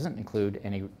rates. It doesn't include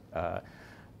any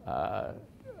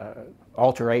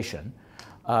alteration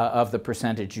of the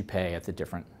percentage you pay at the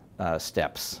different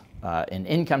steps in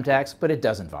income tax, but it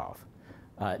does involve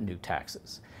new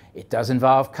taxes. It does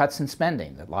involve cuts in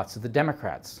spending that lots of the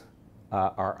Democrats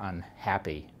are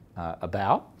unhappy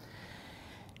about.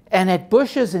 And at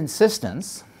Bush's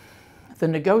insistence, the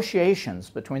negotiations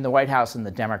between the White House and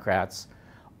the Democrats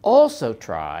also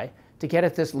try to get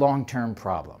at this long-term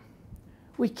problem.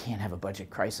 We can't have a budget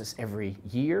crisis every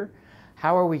year.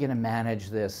 How are we going to manage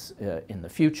this in the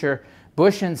future?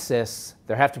 Bush insists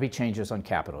there have to be changes on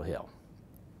Capitol Hill.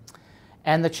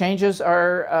 And the changes that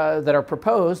are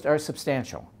proposed are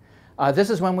substantial. This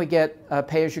is when we get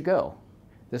pay-as-you-go.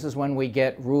 This is when we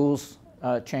get rules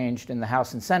changed in the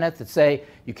House and Senate that say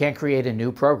you can't create a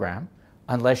new program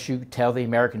unless you tell the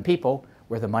American people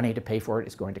where the money to pay for it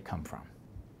is going to come from.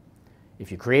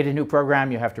 If you create a new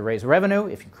program, you have to raise revenue.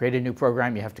 If you create a new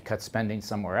program, you have to cut spending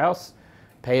somewhere else.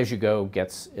 Pay-as-you-go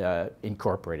gets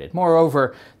incorporated.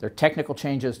 Moreover, there are technical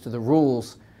changes to the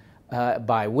rules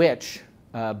by which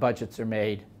budgets are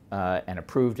made and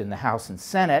approved in the House and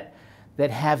Senate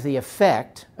that have the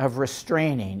effect of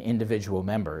restraining individual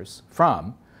members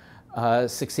from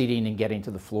succeeding in getting to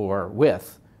the floor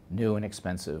with new and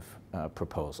expensive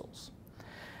proposals.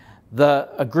 The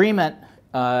agreement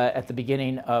at the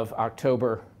beginning of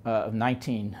October of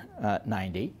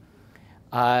 1990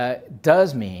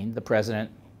 does mean the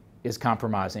president is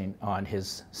compromising on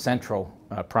his central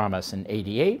promise in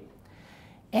 '88,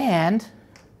 and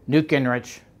Newt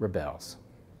Gingrich rebels.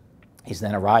 He's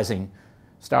then a rising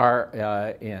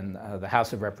star in the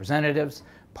House of Representatives,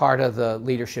 part of the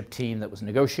leadership team that was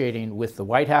negotiating with the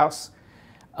White House,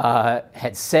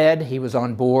 had said he was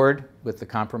on board with the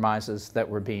compromises that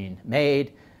were being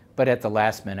made, but at the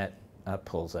last minute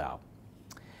pulls out.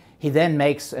 He then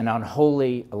makes an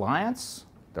unholy alliance,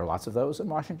 there are lots of those in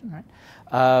Washington,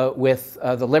 right, with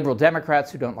the liberal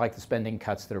Democrats who don't like the spending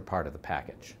cuts that are part of the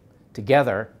package.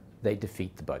 Together, they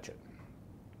defeat the budget.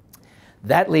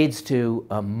 That leads to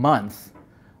a month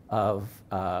of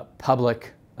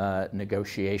public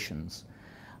negotiations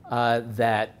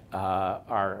that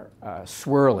are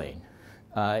swirling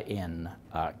in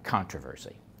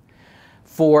controversy.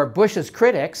 For Bush's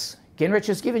critics, Gingrich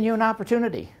has given you an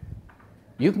opportunity.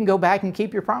 You can go back and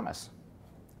keep your promise.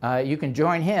 You can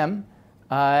join him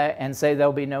and say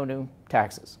there'll be no new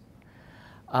taxes.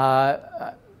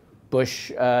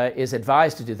 Bush is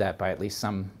advised to do that by at least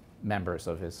some members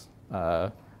of his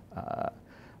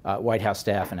White House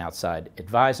staff and outside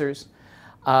advisors.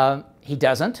 He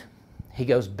doesn't. He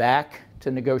goes back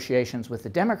to negotiations with the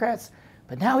Democrats,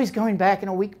 but now he's going back in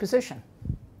a weak position.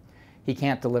 He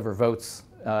can't deliver votes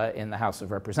in the House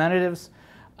of Representatives.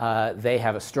 They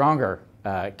have a stronger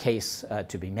case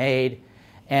to be made,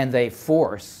 and they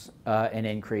force an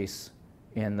increase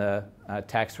in the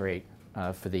tax rate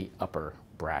for the upper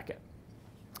bracket.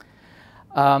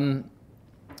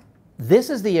 This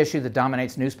is the issue that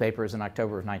dominates newspapers in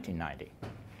October of 1990.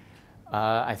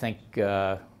 I think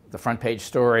the front page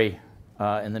story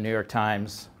in the New York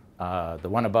Times, the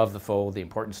one above the fold, the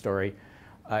important story,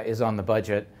 is on the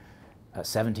budget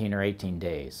 17 or 18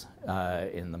 days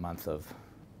in the month of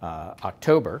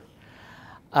October.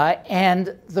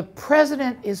 And the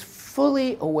president is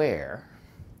fully aware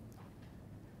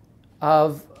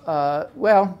of,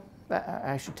 well,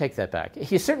 I should take that back.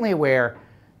 He's certainly aware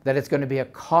that it's going to be a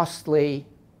costly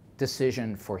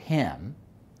decision for him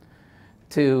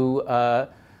to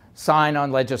sign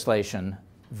on legislation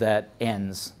that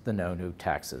ends the no new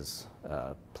taxes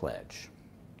pledge.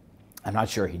 I'm not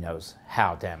sure he knows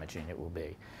how damaging it will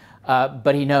be,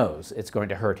 but he knows it's going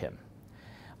to hurt him.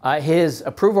 His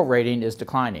approval rating is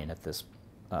declining at this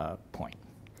point.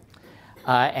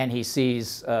 And he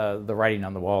sees the writing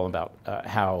on the wall about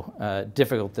how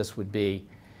difficult this would be.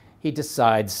 He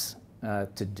decides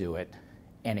to do it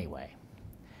anyway.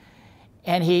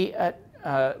 And he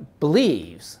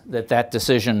believes that that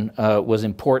decision was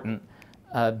important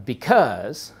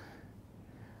because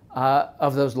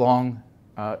of those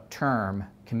long-term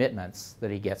commitments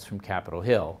that he gets from Capitol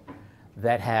Hill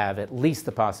that have at least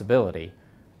the possibility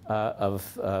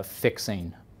of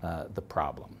fixing the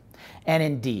problem. And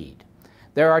indeed,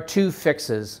 there are two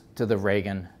fixes to the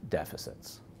Reagan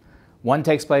deficits. One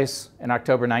takes place in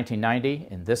October 1990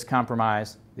 in this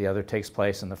compromise. The other takes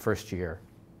place in the first year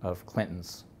of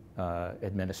Clinton's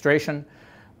administration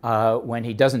when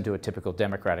he doesn't do a typical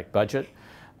Democratic budget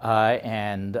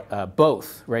and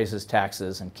both raises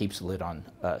taxes and keeps a lid on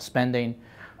spending.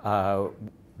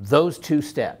 Those two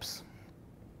steps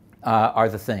are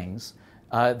the things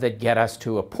that get us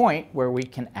to a point where we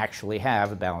can actually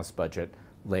have a balanced budget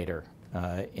later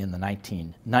in the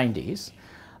 1990s.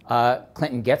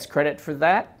 Clinton gets credit for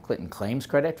that. Clinton claims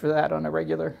credit for that on a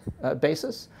regular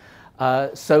basis.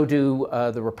 So do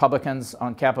the Republicans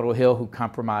on Capitol Hill who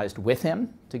compromised with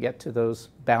him to get to those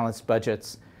balanced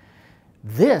budgets.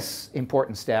 This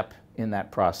important step in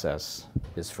that process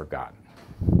is forgotten.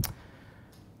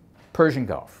 Persian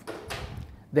Gulf.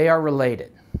 They are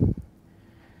related.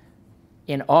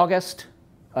 In August,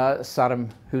 Saddam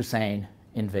Hussein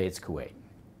invades Kuwait.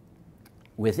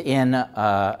 Within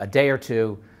a day or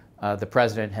two, the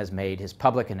president has made his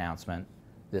public announcement,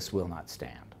 this will not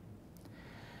stand.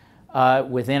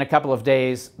 Within a couple of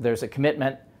days, there's a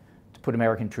commitment to put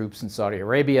American troops in Saudi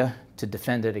Arabia to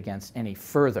defend it against any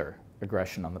further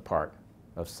aggression on the part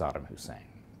of Saddam Hussein.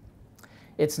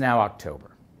 It's now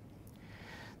October.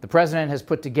 The president has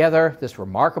put together this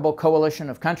remarkable coalition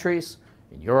of countries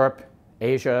in Europe,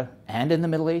 Asia, and in the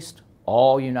Middle East,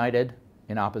 all united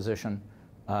in opposition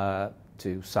to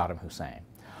Saddam Hussein,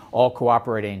 all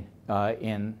cooperating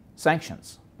in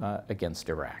sanctions against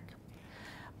Iraq.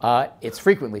 It's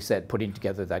frequently said putting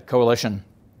together that coalition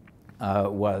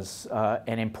was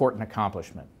an important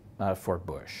accomplishment for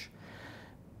Bush.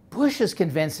 Bush is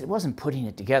convinced it wasn't putting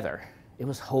it together, it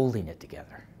was holding it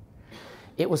together.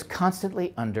 It was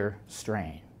constantly under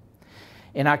strain.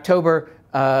 In October,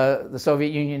 the Soviet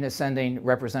Union is sending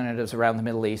representatives around the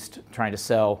Middle East trying to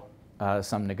sell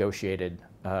some negotiated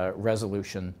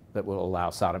resolution that will allow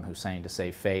Saddam Hussein to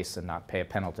save face and not pay a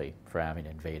penalty for having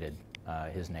invaded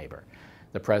his neighbor.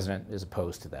 The president is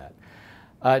opposed to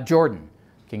that. Jordan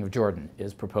King of Jordan,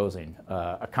 is proposing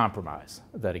a compromise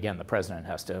that, again, the president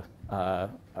has to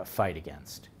fight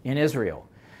against. In Israel,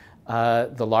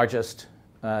 the largest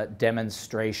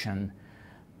demonstration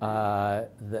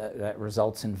that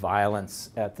results in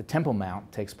violence at the Temple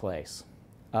Mount takes place.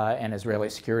 And Israeli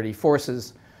security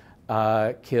forces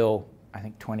kill, I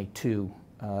think, 22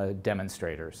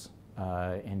 demonstrators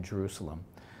in Jerusalem.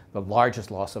 The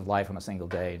largest loss of life on a single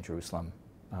day in Jerusalem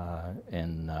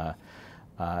in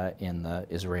the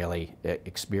Israeli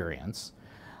experience.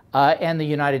 And the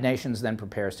United Nations then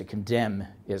prepares to condemn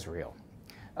Israel.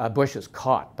 Bush is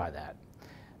caught by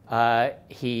that.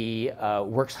 He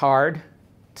works hard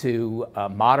to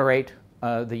moderate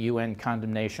the UN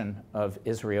condemnation of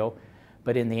Israel,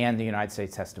 but in the end, the United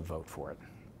States has to vote for it.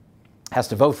 Has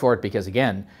to vote for it because,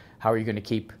 again, how are you going to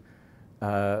keep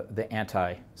the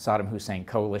anti-Saddam Hussein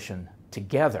coalition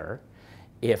together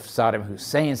if Saddam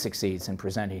Hussein succeeds in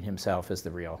presenting himself as the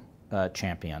real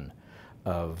champion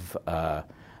of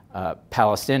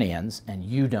Palestinians, and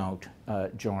you don't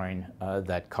join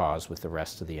that cause with the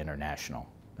rest of the international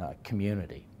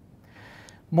community?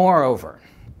 Moreover,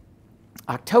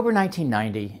 October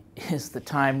 1990 is the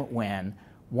time when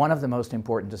one of the most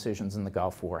important decisions in the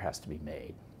Gulf War has to be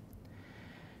made.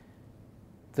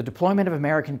 The deployment of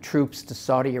American troops to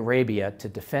Saudi Arabia to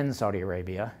defend Saudi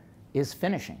Arabia is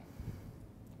finishing.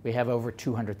 We have over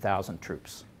 200,000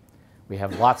 troops. We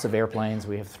have lots of airplanes.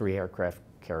 We have 3 aircraft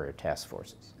carrier task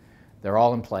forces. They're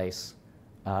all in place.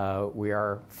 We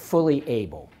are fully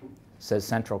able, says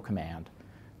Central Command,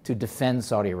 to defend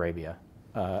Saudi Arabia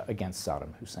against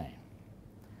Saddam Hussein.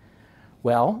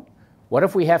 Well, what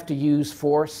if we have to use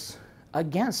force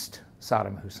against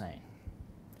Saddam Hussein?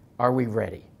 Are we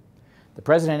ready? The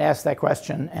president asked that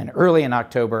question, and early in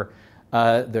October,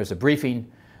 there's a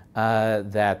briefing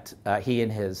that he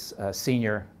and his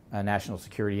senior national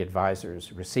security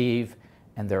advisors receive,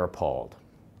 and they're appalled.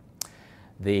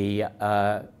 The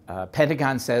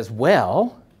Pentagon says,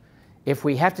 well, if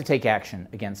we have to take action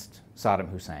against Saddam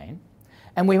Hussein,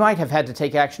 and we might have had to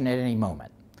take action at any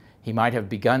moment. He might have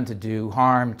begun to do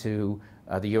harm to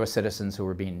the U.S. citizens who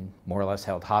were being more or less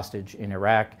held hostage in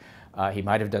Iraq. He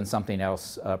might have done something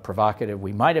else provocative.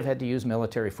 We might have had to use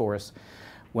military force.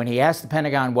 When he asked the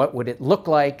Pentagon what would it look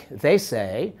like, they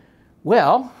say,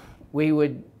 well, we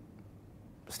would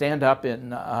stand up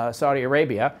in Saudi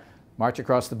Arabia, march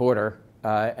across the border,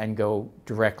 and go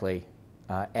directly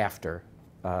after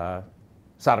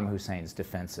Saddam Hussein's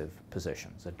defensive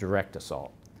positions, a direct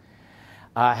assault.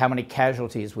 How many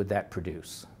casualties would that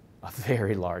produce? A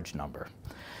very large number.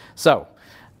 So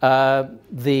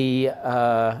the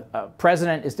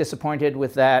president is disappointed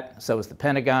with that. So is the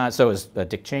Pentagon. So is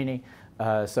Dick Cheney.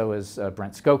 So is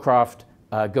Brent Scowcroft.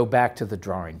 Go back to the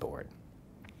drawing board.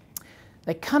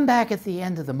 They come back at the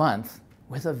end of the month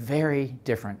with a very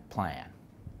different plan.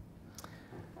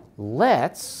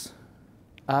 Let's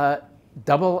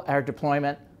double our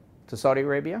deployment to Saudi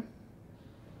Arabia.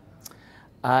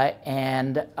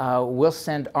 And we'll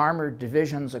send armored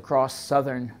divisions across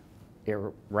southern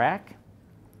Iraq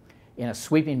in a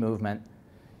sweeping movement,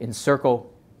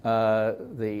 encircle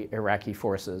the Iraqi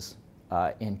forces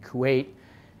in Kuwait,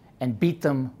 and beat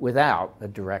them without a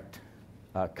direct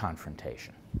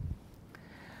confrontation.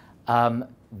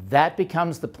 That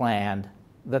becomes the plan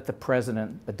that the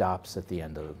president adopts at the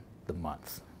end of the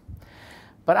month.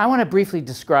 But I want to briefly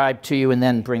describe to you, and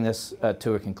then bring this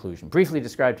to a conclusion, briefly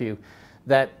describe to you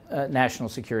that National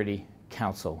Security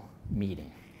Council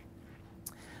meeting.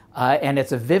 And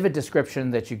it's a vivid description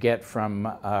that you get from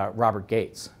Robert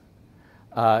Gates,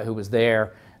 who was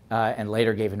there and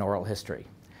later gave an oral history.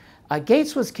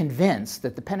 Gates was convinced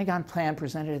that the Pentagon plan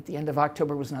presented at the end of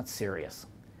October was not serious.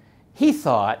 He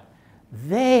thought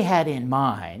they had in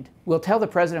mind, we'll tell the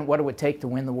president what it would take to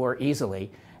win the war easily,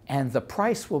 and the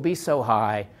price will be so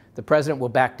high, the president will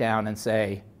back down and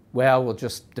say, well, we'll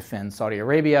just defend Saudi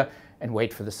Arabia and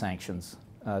wait for the sanctions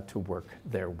to work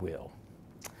their will.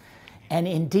 And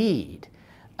indeed,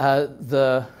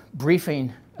 the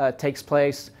briefing takes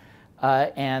place,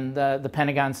 and the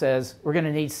Pentagon says, we're going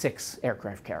to need 6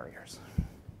 aircraft carriers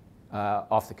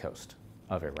off the coast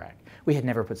of Iraq. We had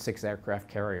never put 6 aircraft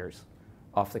carriers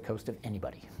off the coast of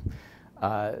anybody.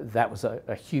 That was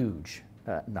a huge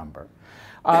number.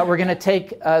 We're going to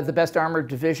take the best armored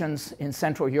divisions in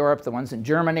Central Europe, the ones in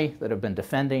Germany that have been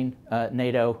defending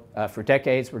NATO for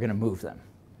decades. We're going to move them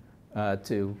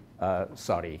to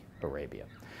Saudi Arabia.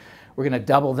 We're going to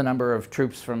double the number of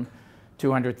troops from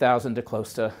 200,000 to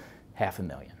close to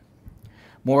 500,000.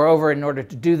 Moreover, in order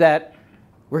to do that,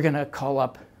 we're going to call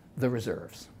up the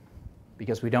reserves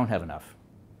because we don't have enough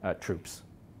troops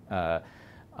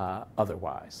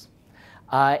otherwise.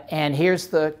 And here's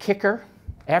the kicker.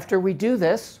 After we do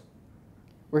this,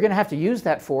 we're going to have to use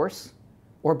that force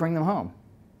or bring them home.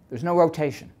 There's no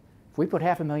rotation. If we put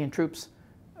 500,000 troops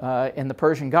in the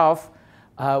Persian Gulf,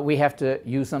 we have to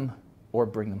use them or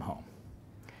bring them home.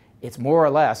 It's more or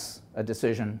less a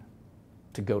decision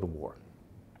to go to war.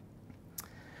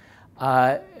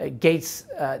 Gates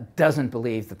doesn't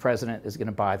believe the president is going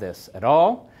to buy this at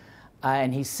all.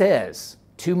 And he says,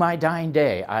 to my dying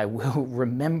day, I will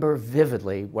remember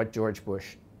vividly what George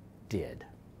Bush did.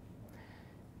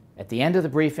 At the end of the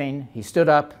briefing, he stood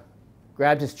up,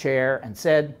 grabbed his chair, and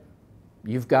said,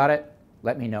 you've got it.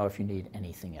 Let me know if you need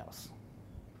anything else.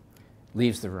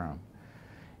 Leaves the room.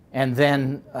 And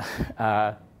then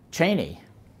Cheney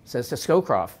says to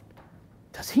Scowcroft,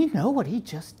 does he know what he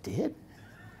just did?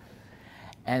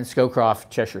 And Scowcroft,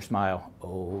 Cheshire smile,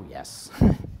 oh yes,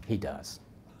 he does.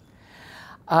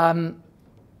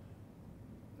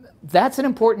 That's an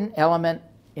important element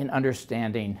in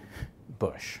understanding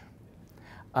Bush.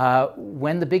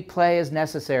 When the big play is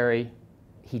necessary,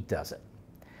 he does it.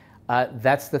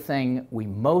 That's the thing we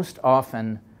most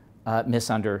often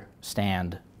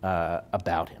misunderstand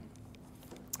about him.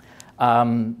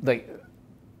 The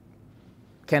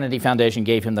Kennedy Foundation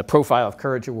gave him the Profile of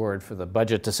Courage Award for the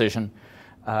budget decision.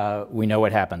 We know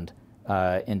what happened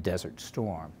in Desert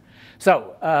Storm.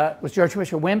 So, was George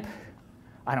Bush a wimp?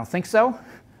 I don't think so.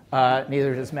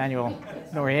 Neither does Manuel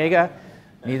Noriega.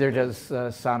 Neither does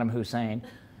Saddam Hussein.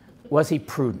 Was he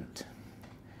prudent?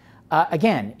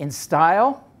 Again, in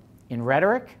style, in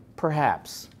rhetoric,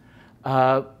 perhaps.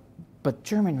 But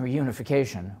German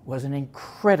reunification was an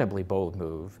incredibly bold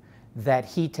move that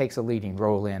he takes a leading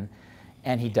role in,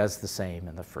 and he does the same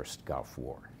in the First Gulf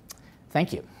War.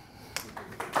 Thank you.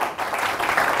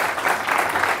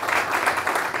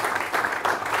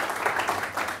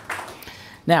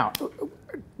 Now,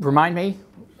 remind me,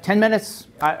 10 minutes,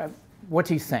 what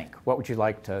do you think? What would you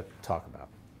like to talk about?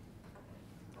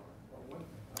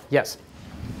 Yes?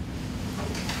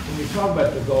 When we talk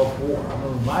about the Gulf War, I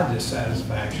remember my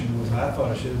dissatisfaction was I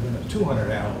thought it should have been a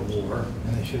 200-hour war,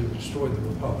 and they should have destroyed the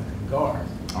Republican Guard.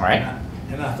 All right.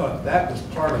 And I thought that was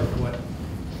part of what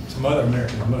some other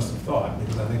Americans must have thought,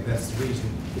 because I think that's the reason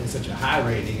it had such a high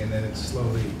rating, and then it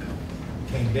slowly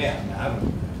came down. Now,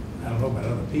 I don't know about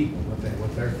other people, what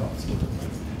their thoughts were.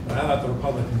 But I thought the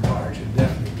Republican Guard should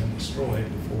definitely have been destroyed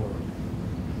before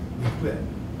we quit.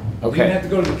 Okay. We didn't have to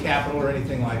go to the Capitol or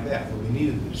anything like that, but we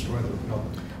needed to destroy the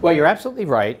Republic. Well, you're absolutely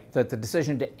right that the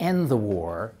decision to end the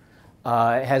war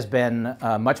has been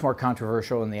much more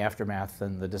controversial in the aftermath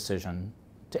than the decision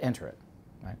to enter it.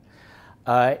 Right?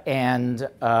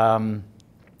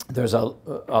 There's a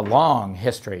long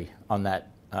history on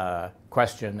that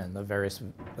question and the various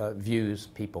views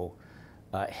people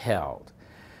held.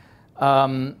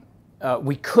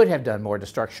 We could have done more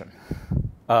destruction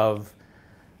of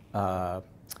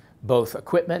both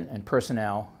equipment and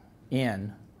personnel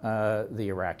in the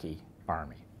Iraqi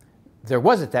army. There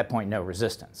was at that point no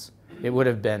resistance. It would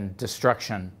have been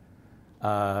destruction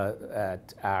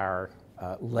at our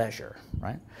leisure,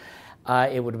 right?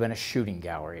 It would have been a shooting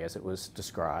gallery, as it was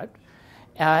described.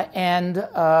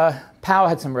 Powell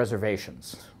had some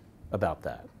reservations about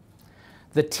that.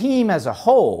 The team as a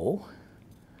whole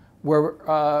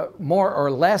were more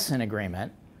or less in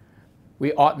agreement.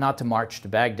 We ought not to march to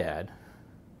Baghdad,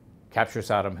 capture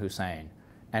Saddam Hussein,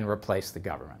 and replace the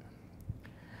government.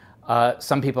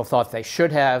 Some people thought they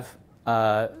should have.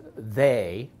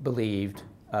 They believed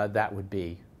that would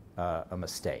be a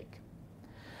mistake.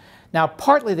 Now,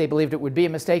 partly they believed it would be a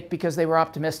mistake because they were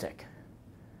optimistic.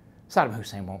 Saddam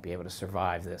Hussein won't be able to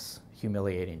survive this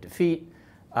humiliating defeat.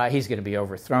 He's going to be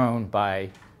overthrown by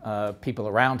people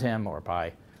around him or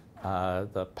by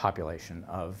the population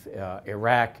of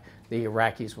Iraq. The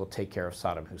Iraqis will take care of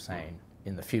Saddam Hussein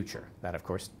in the future. That, of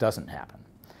course, doesn't happen.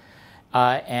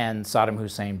 And Saddam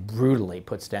Hussein brutally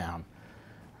puts down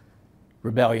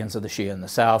rebellions of the Shia in the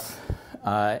south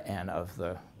and of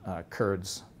the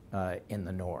Kurds in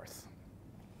the north.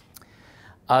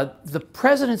 The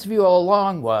president's view all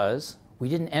along was, we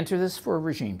didn't enter this for a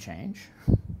regime change.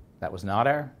 That was not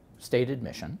our stated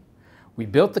mission. We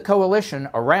built the coalition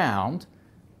around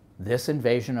this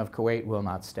invasion of Kuwait will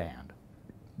not stand.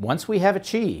 Once we have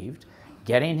achieved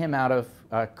getting him out of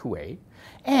Kuwait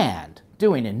and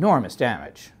doing enormous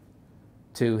damage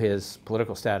to his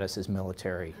political status, his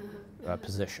military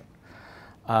position.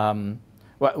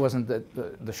 Wasn't the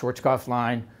Schwarzkopf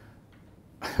line?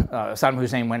 Saddam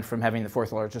Hussein went from having the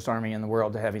 4th largest army in the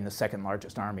world to having the 2nd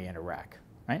largest army in Iraq,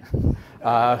 right?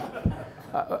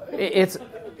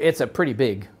 It's a pretty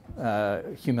big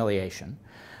humiliation.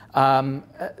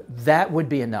 That would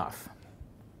be enough.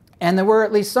 And there were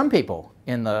at least some people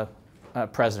in the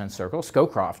president's circle,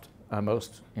 Scowcroft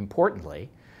most importantly,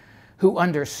 who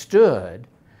understood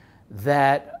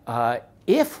that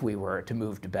if we were to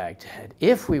move to Baghdad,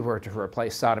 if we were to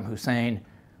replace Saddam Hussein,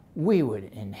 we would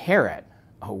inherit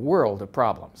a world of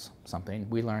problems, something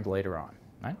we learned later on,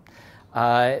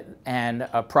 right? And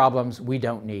problems we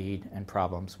don't need and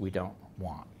problems we don't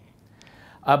want.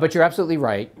 But you're absolutely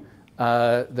right.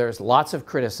 There's lots of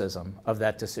criticism of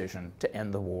that decision to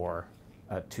end the war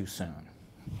too soon.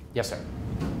 Yes, sir.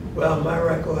 Well, my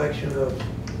recollection of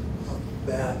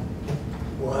that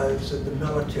was that the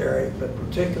military, but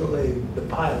particularly the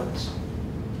pilots,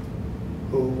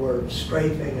 who were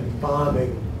strafing and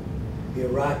bombing the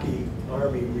Iraqi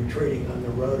army retreating on the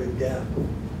road to death.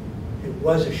 It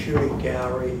was a shooting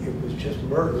gallery. It was just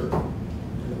murder.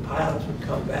 And the pilots would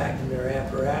come back in their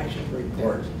after-action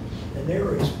reports, and they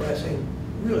were expressing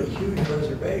really huge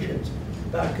reservations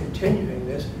about continuing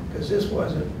this, because this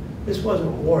wasn't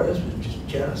war. This was just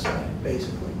genocide,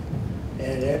 basically.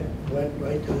 And it went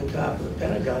right to the top of the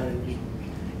Pentagon. And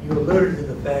you alluded to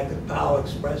the fact that Powell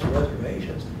expressed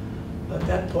reservations. At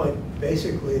that point,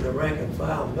 basically, the rank and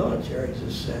file military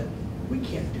just said, "We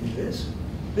can't do this.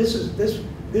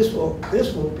 This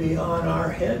will be on our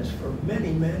heads for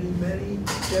many, many, many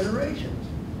generations,"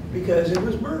 because it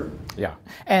was murder. Yeah,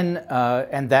 and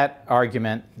that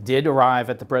argument did arrive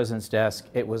at the president's desk.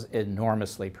 It was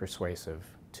enormously persuasive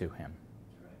to him.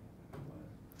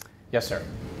 Yes, sir.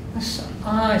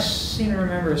 I seem to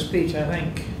remember a speech, I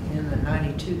think, in the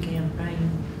 '92 campaign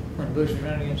when Bush was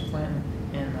running against Clinton,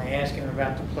 and they asked him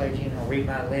about the pledge, read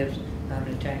my lips, I'm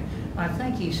an Italian. I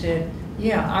think he said,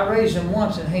 yeah, I raised them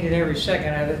once and hated every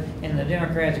second of it, and the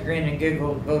Democrats grinned and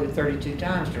giggled and voted 32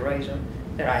 times to raise them,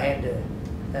 that I had to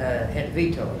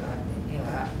veto it.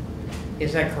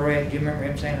 Is that correct? Do you remember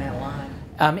him saying that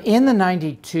line? In the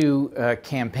 '92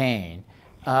 campaign,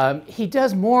 he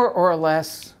does more or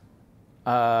less,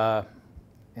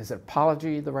 is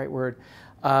apology the right word?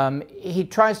 He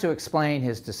tries to explain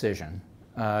his decision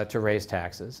to raise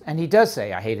taxes, and he does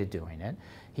say, I hated doing it.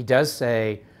 He does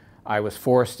say, I was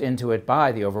forced into it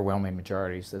by the overwhelming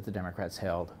majorities that the Democrats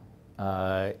held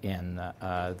in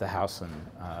the House and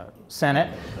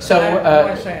Senate. So,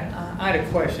 I had a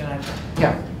question.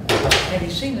 Yeah. Have you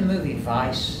seen the movie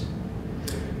Vice?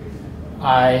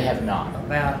 I have not.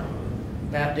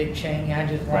 About Dick Cheney? I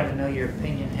just wanted to know your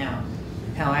opinion,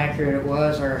 how accurate it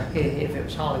was, or if it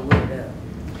was Hollywood.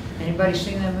 Anybody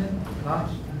seen that movie,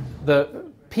 Vice? The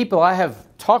people I have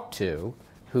talked to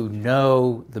who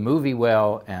know the movie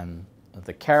well and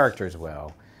the characters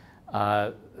well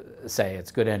say it's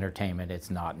good entertainment.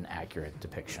 It's not an accurate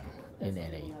depiction in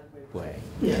any way.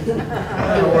 Yeah. In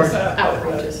other words,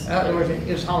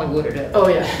 it was Hollywooded. Oh,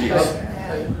 yeah.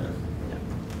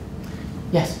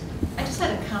 Yes. I just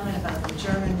had a comment about the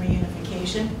German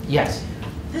reunification. Yes.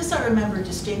 This I remember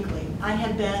distinctly. I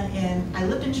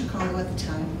lived in Chicago at the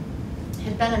time,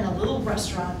 had been in a little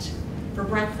restaurant for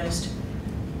breakfast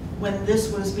when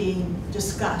this was being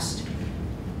discussed.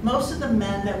 Most of the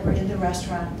men that were in the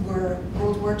restaurant were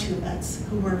World War II vets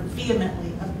who were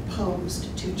vehemently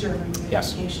opposed to German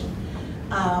reunification.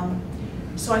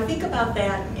 Yes. So I think about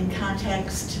that in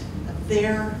context of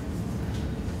their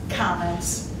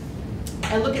comments.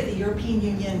 I look at the European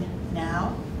Union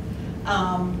now.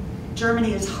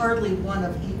 Germany is hardly one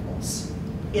of equals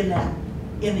in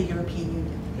the European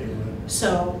Union.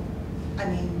 So, I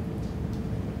mean,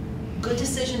 good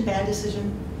decision, bad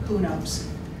decision, who knows?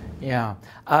 Yeah,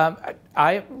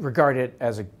 I regard it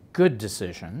as a good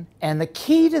decision, and the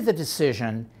key to the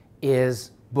decision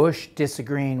is Bush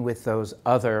disagreeing with those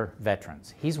other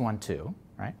veterans. He's one too,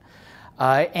 right?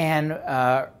 And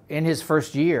in his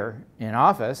first year in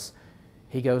office,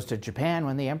 he goes to Japan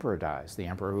when the emperor dies, the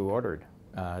emperor who ordered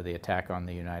the attack on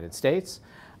the United States.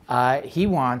 He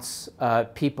wants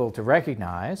people to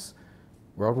recognize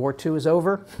World War II is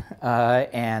over,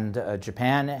 and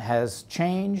Japan has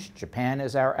changed. Japan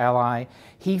is our ally.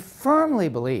 He firmly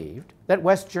believed that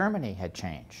West Germany had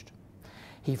changed.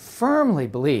 He firmly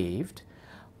believed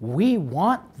we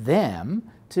want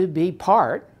them to be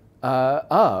part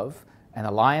of an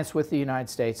alliance with the United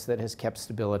States that has kept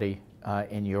stability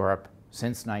in Europe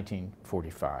since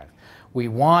 1945. We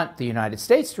want the United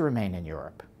States to remain in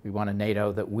Europe. We want a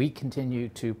NATO that we continue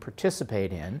to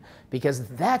participate in, because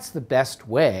that's the best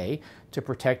way to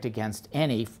protect against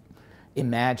any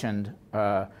imagined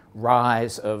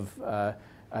rise of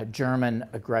German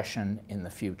aggression in the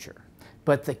future.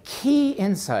 But the key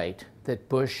insight that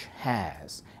Bush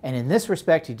has, and in this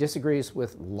respect he disagrees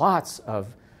with lots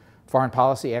of foreign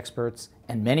policy experts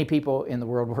and many people in the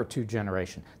World War II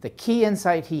generation, the key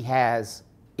insight he has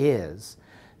is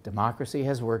Democracy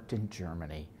has worked in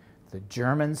Germany. The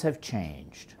Germans have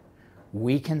changed.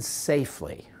 We can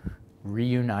safely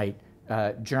reunite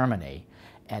Germany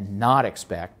and not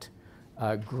expect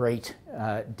great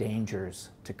dangers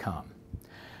to come.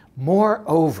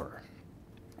 Moreover,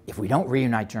 if we don't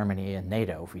reunite Germany in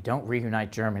NATO, if we don't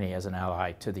reunite Germany as an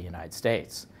ally to the United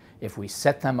States, if we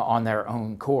set them on their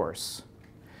own course,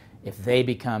 if they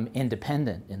become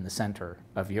independent in the center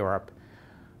of Europe,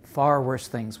 far worse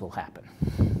things will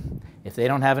happen. If they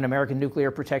don't have an American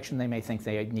nuclear protection, they may think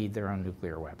they need their own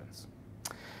nuclear weapons.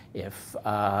 If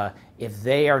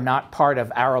they are not part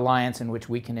of our alliance in which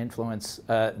we can influence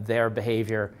their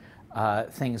behavior,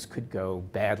 things could go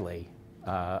badly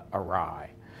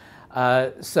awry.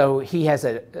 So he has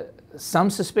some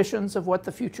suspicions of what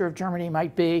the future of Germany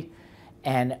might be,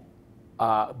 and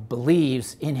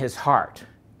believes in his heart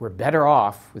we're better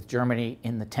off with Germany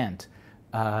in the tent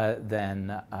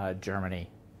than Germany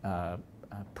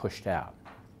pushed out.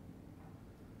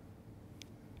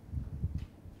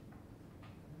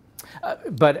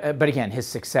 But again, his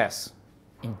success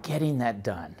in getting that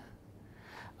done,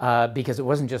 because it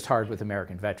wasn't just hard with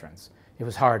American veterans. It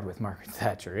was hard with Margaret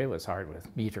Thatcher. It was hard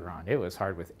with Mitterrand. It was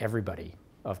hard with everybody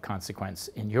of consequence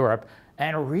in Europe,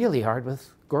 and really hard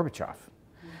with Gorbachev.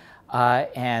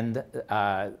 And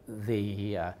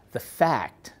the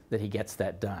fact that he gets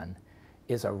that done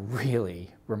is a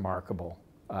really remarkable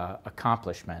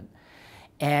accomplishment.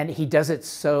 And he does it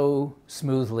so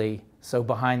smoothly, so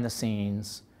behind the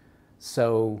scenes,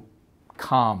 so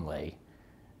calmly.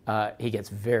 He gets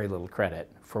very little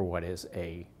credit for what is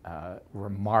a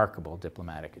remarkable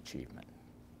diplomatic achievement.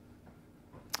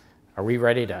 Are we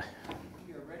ready to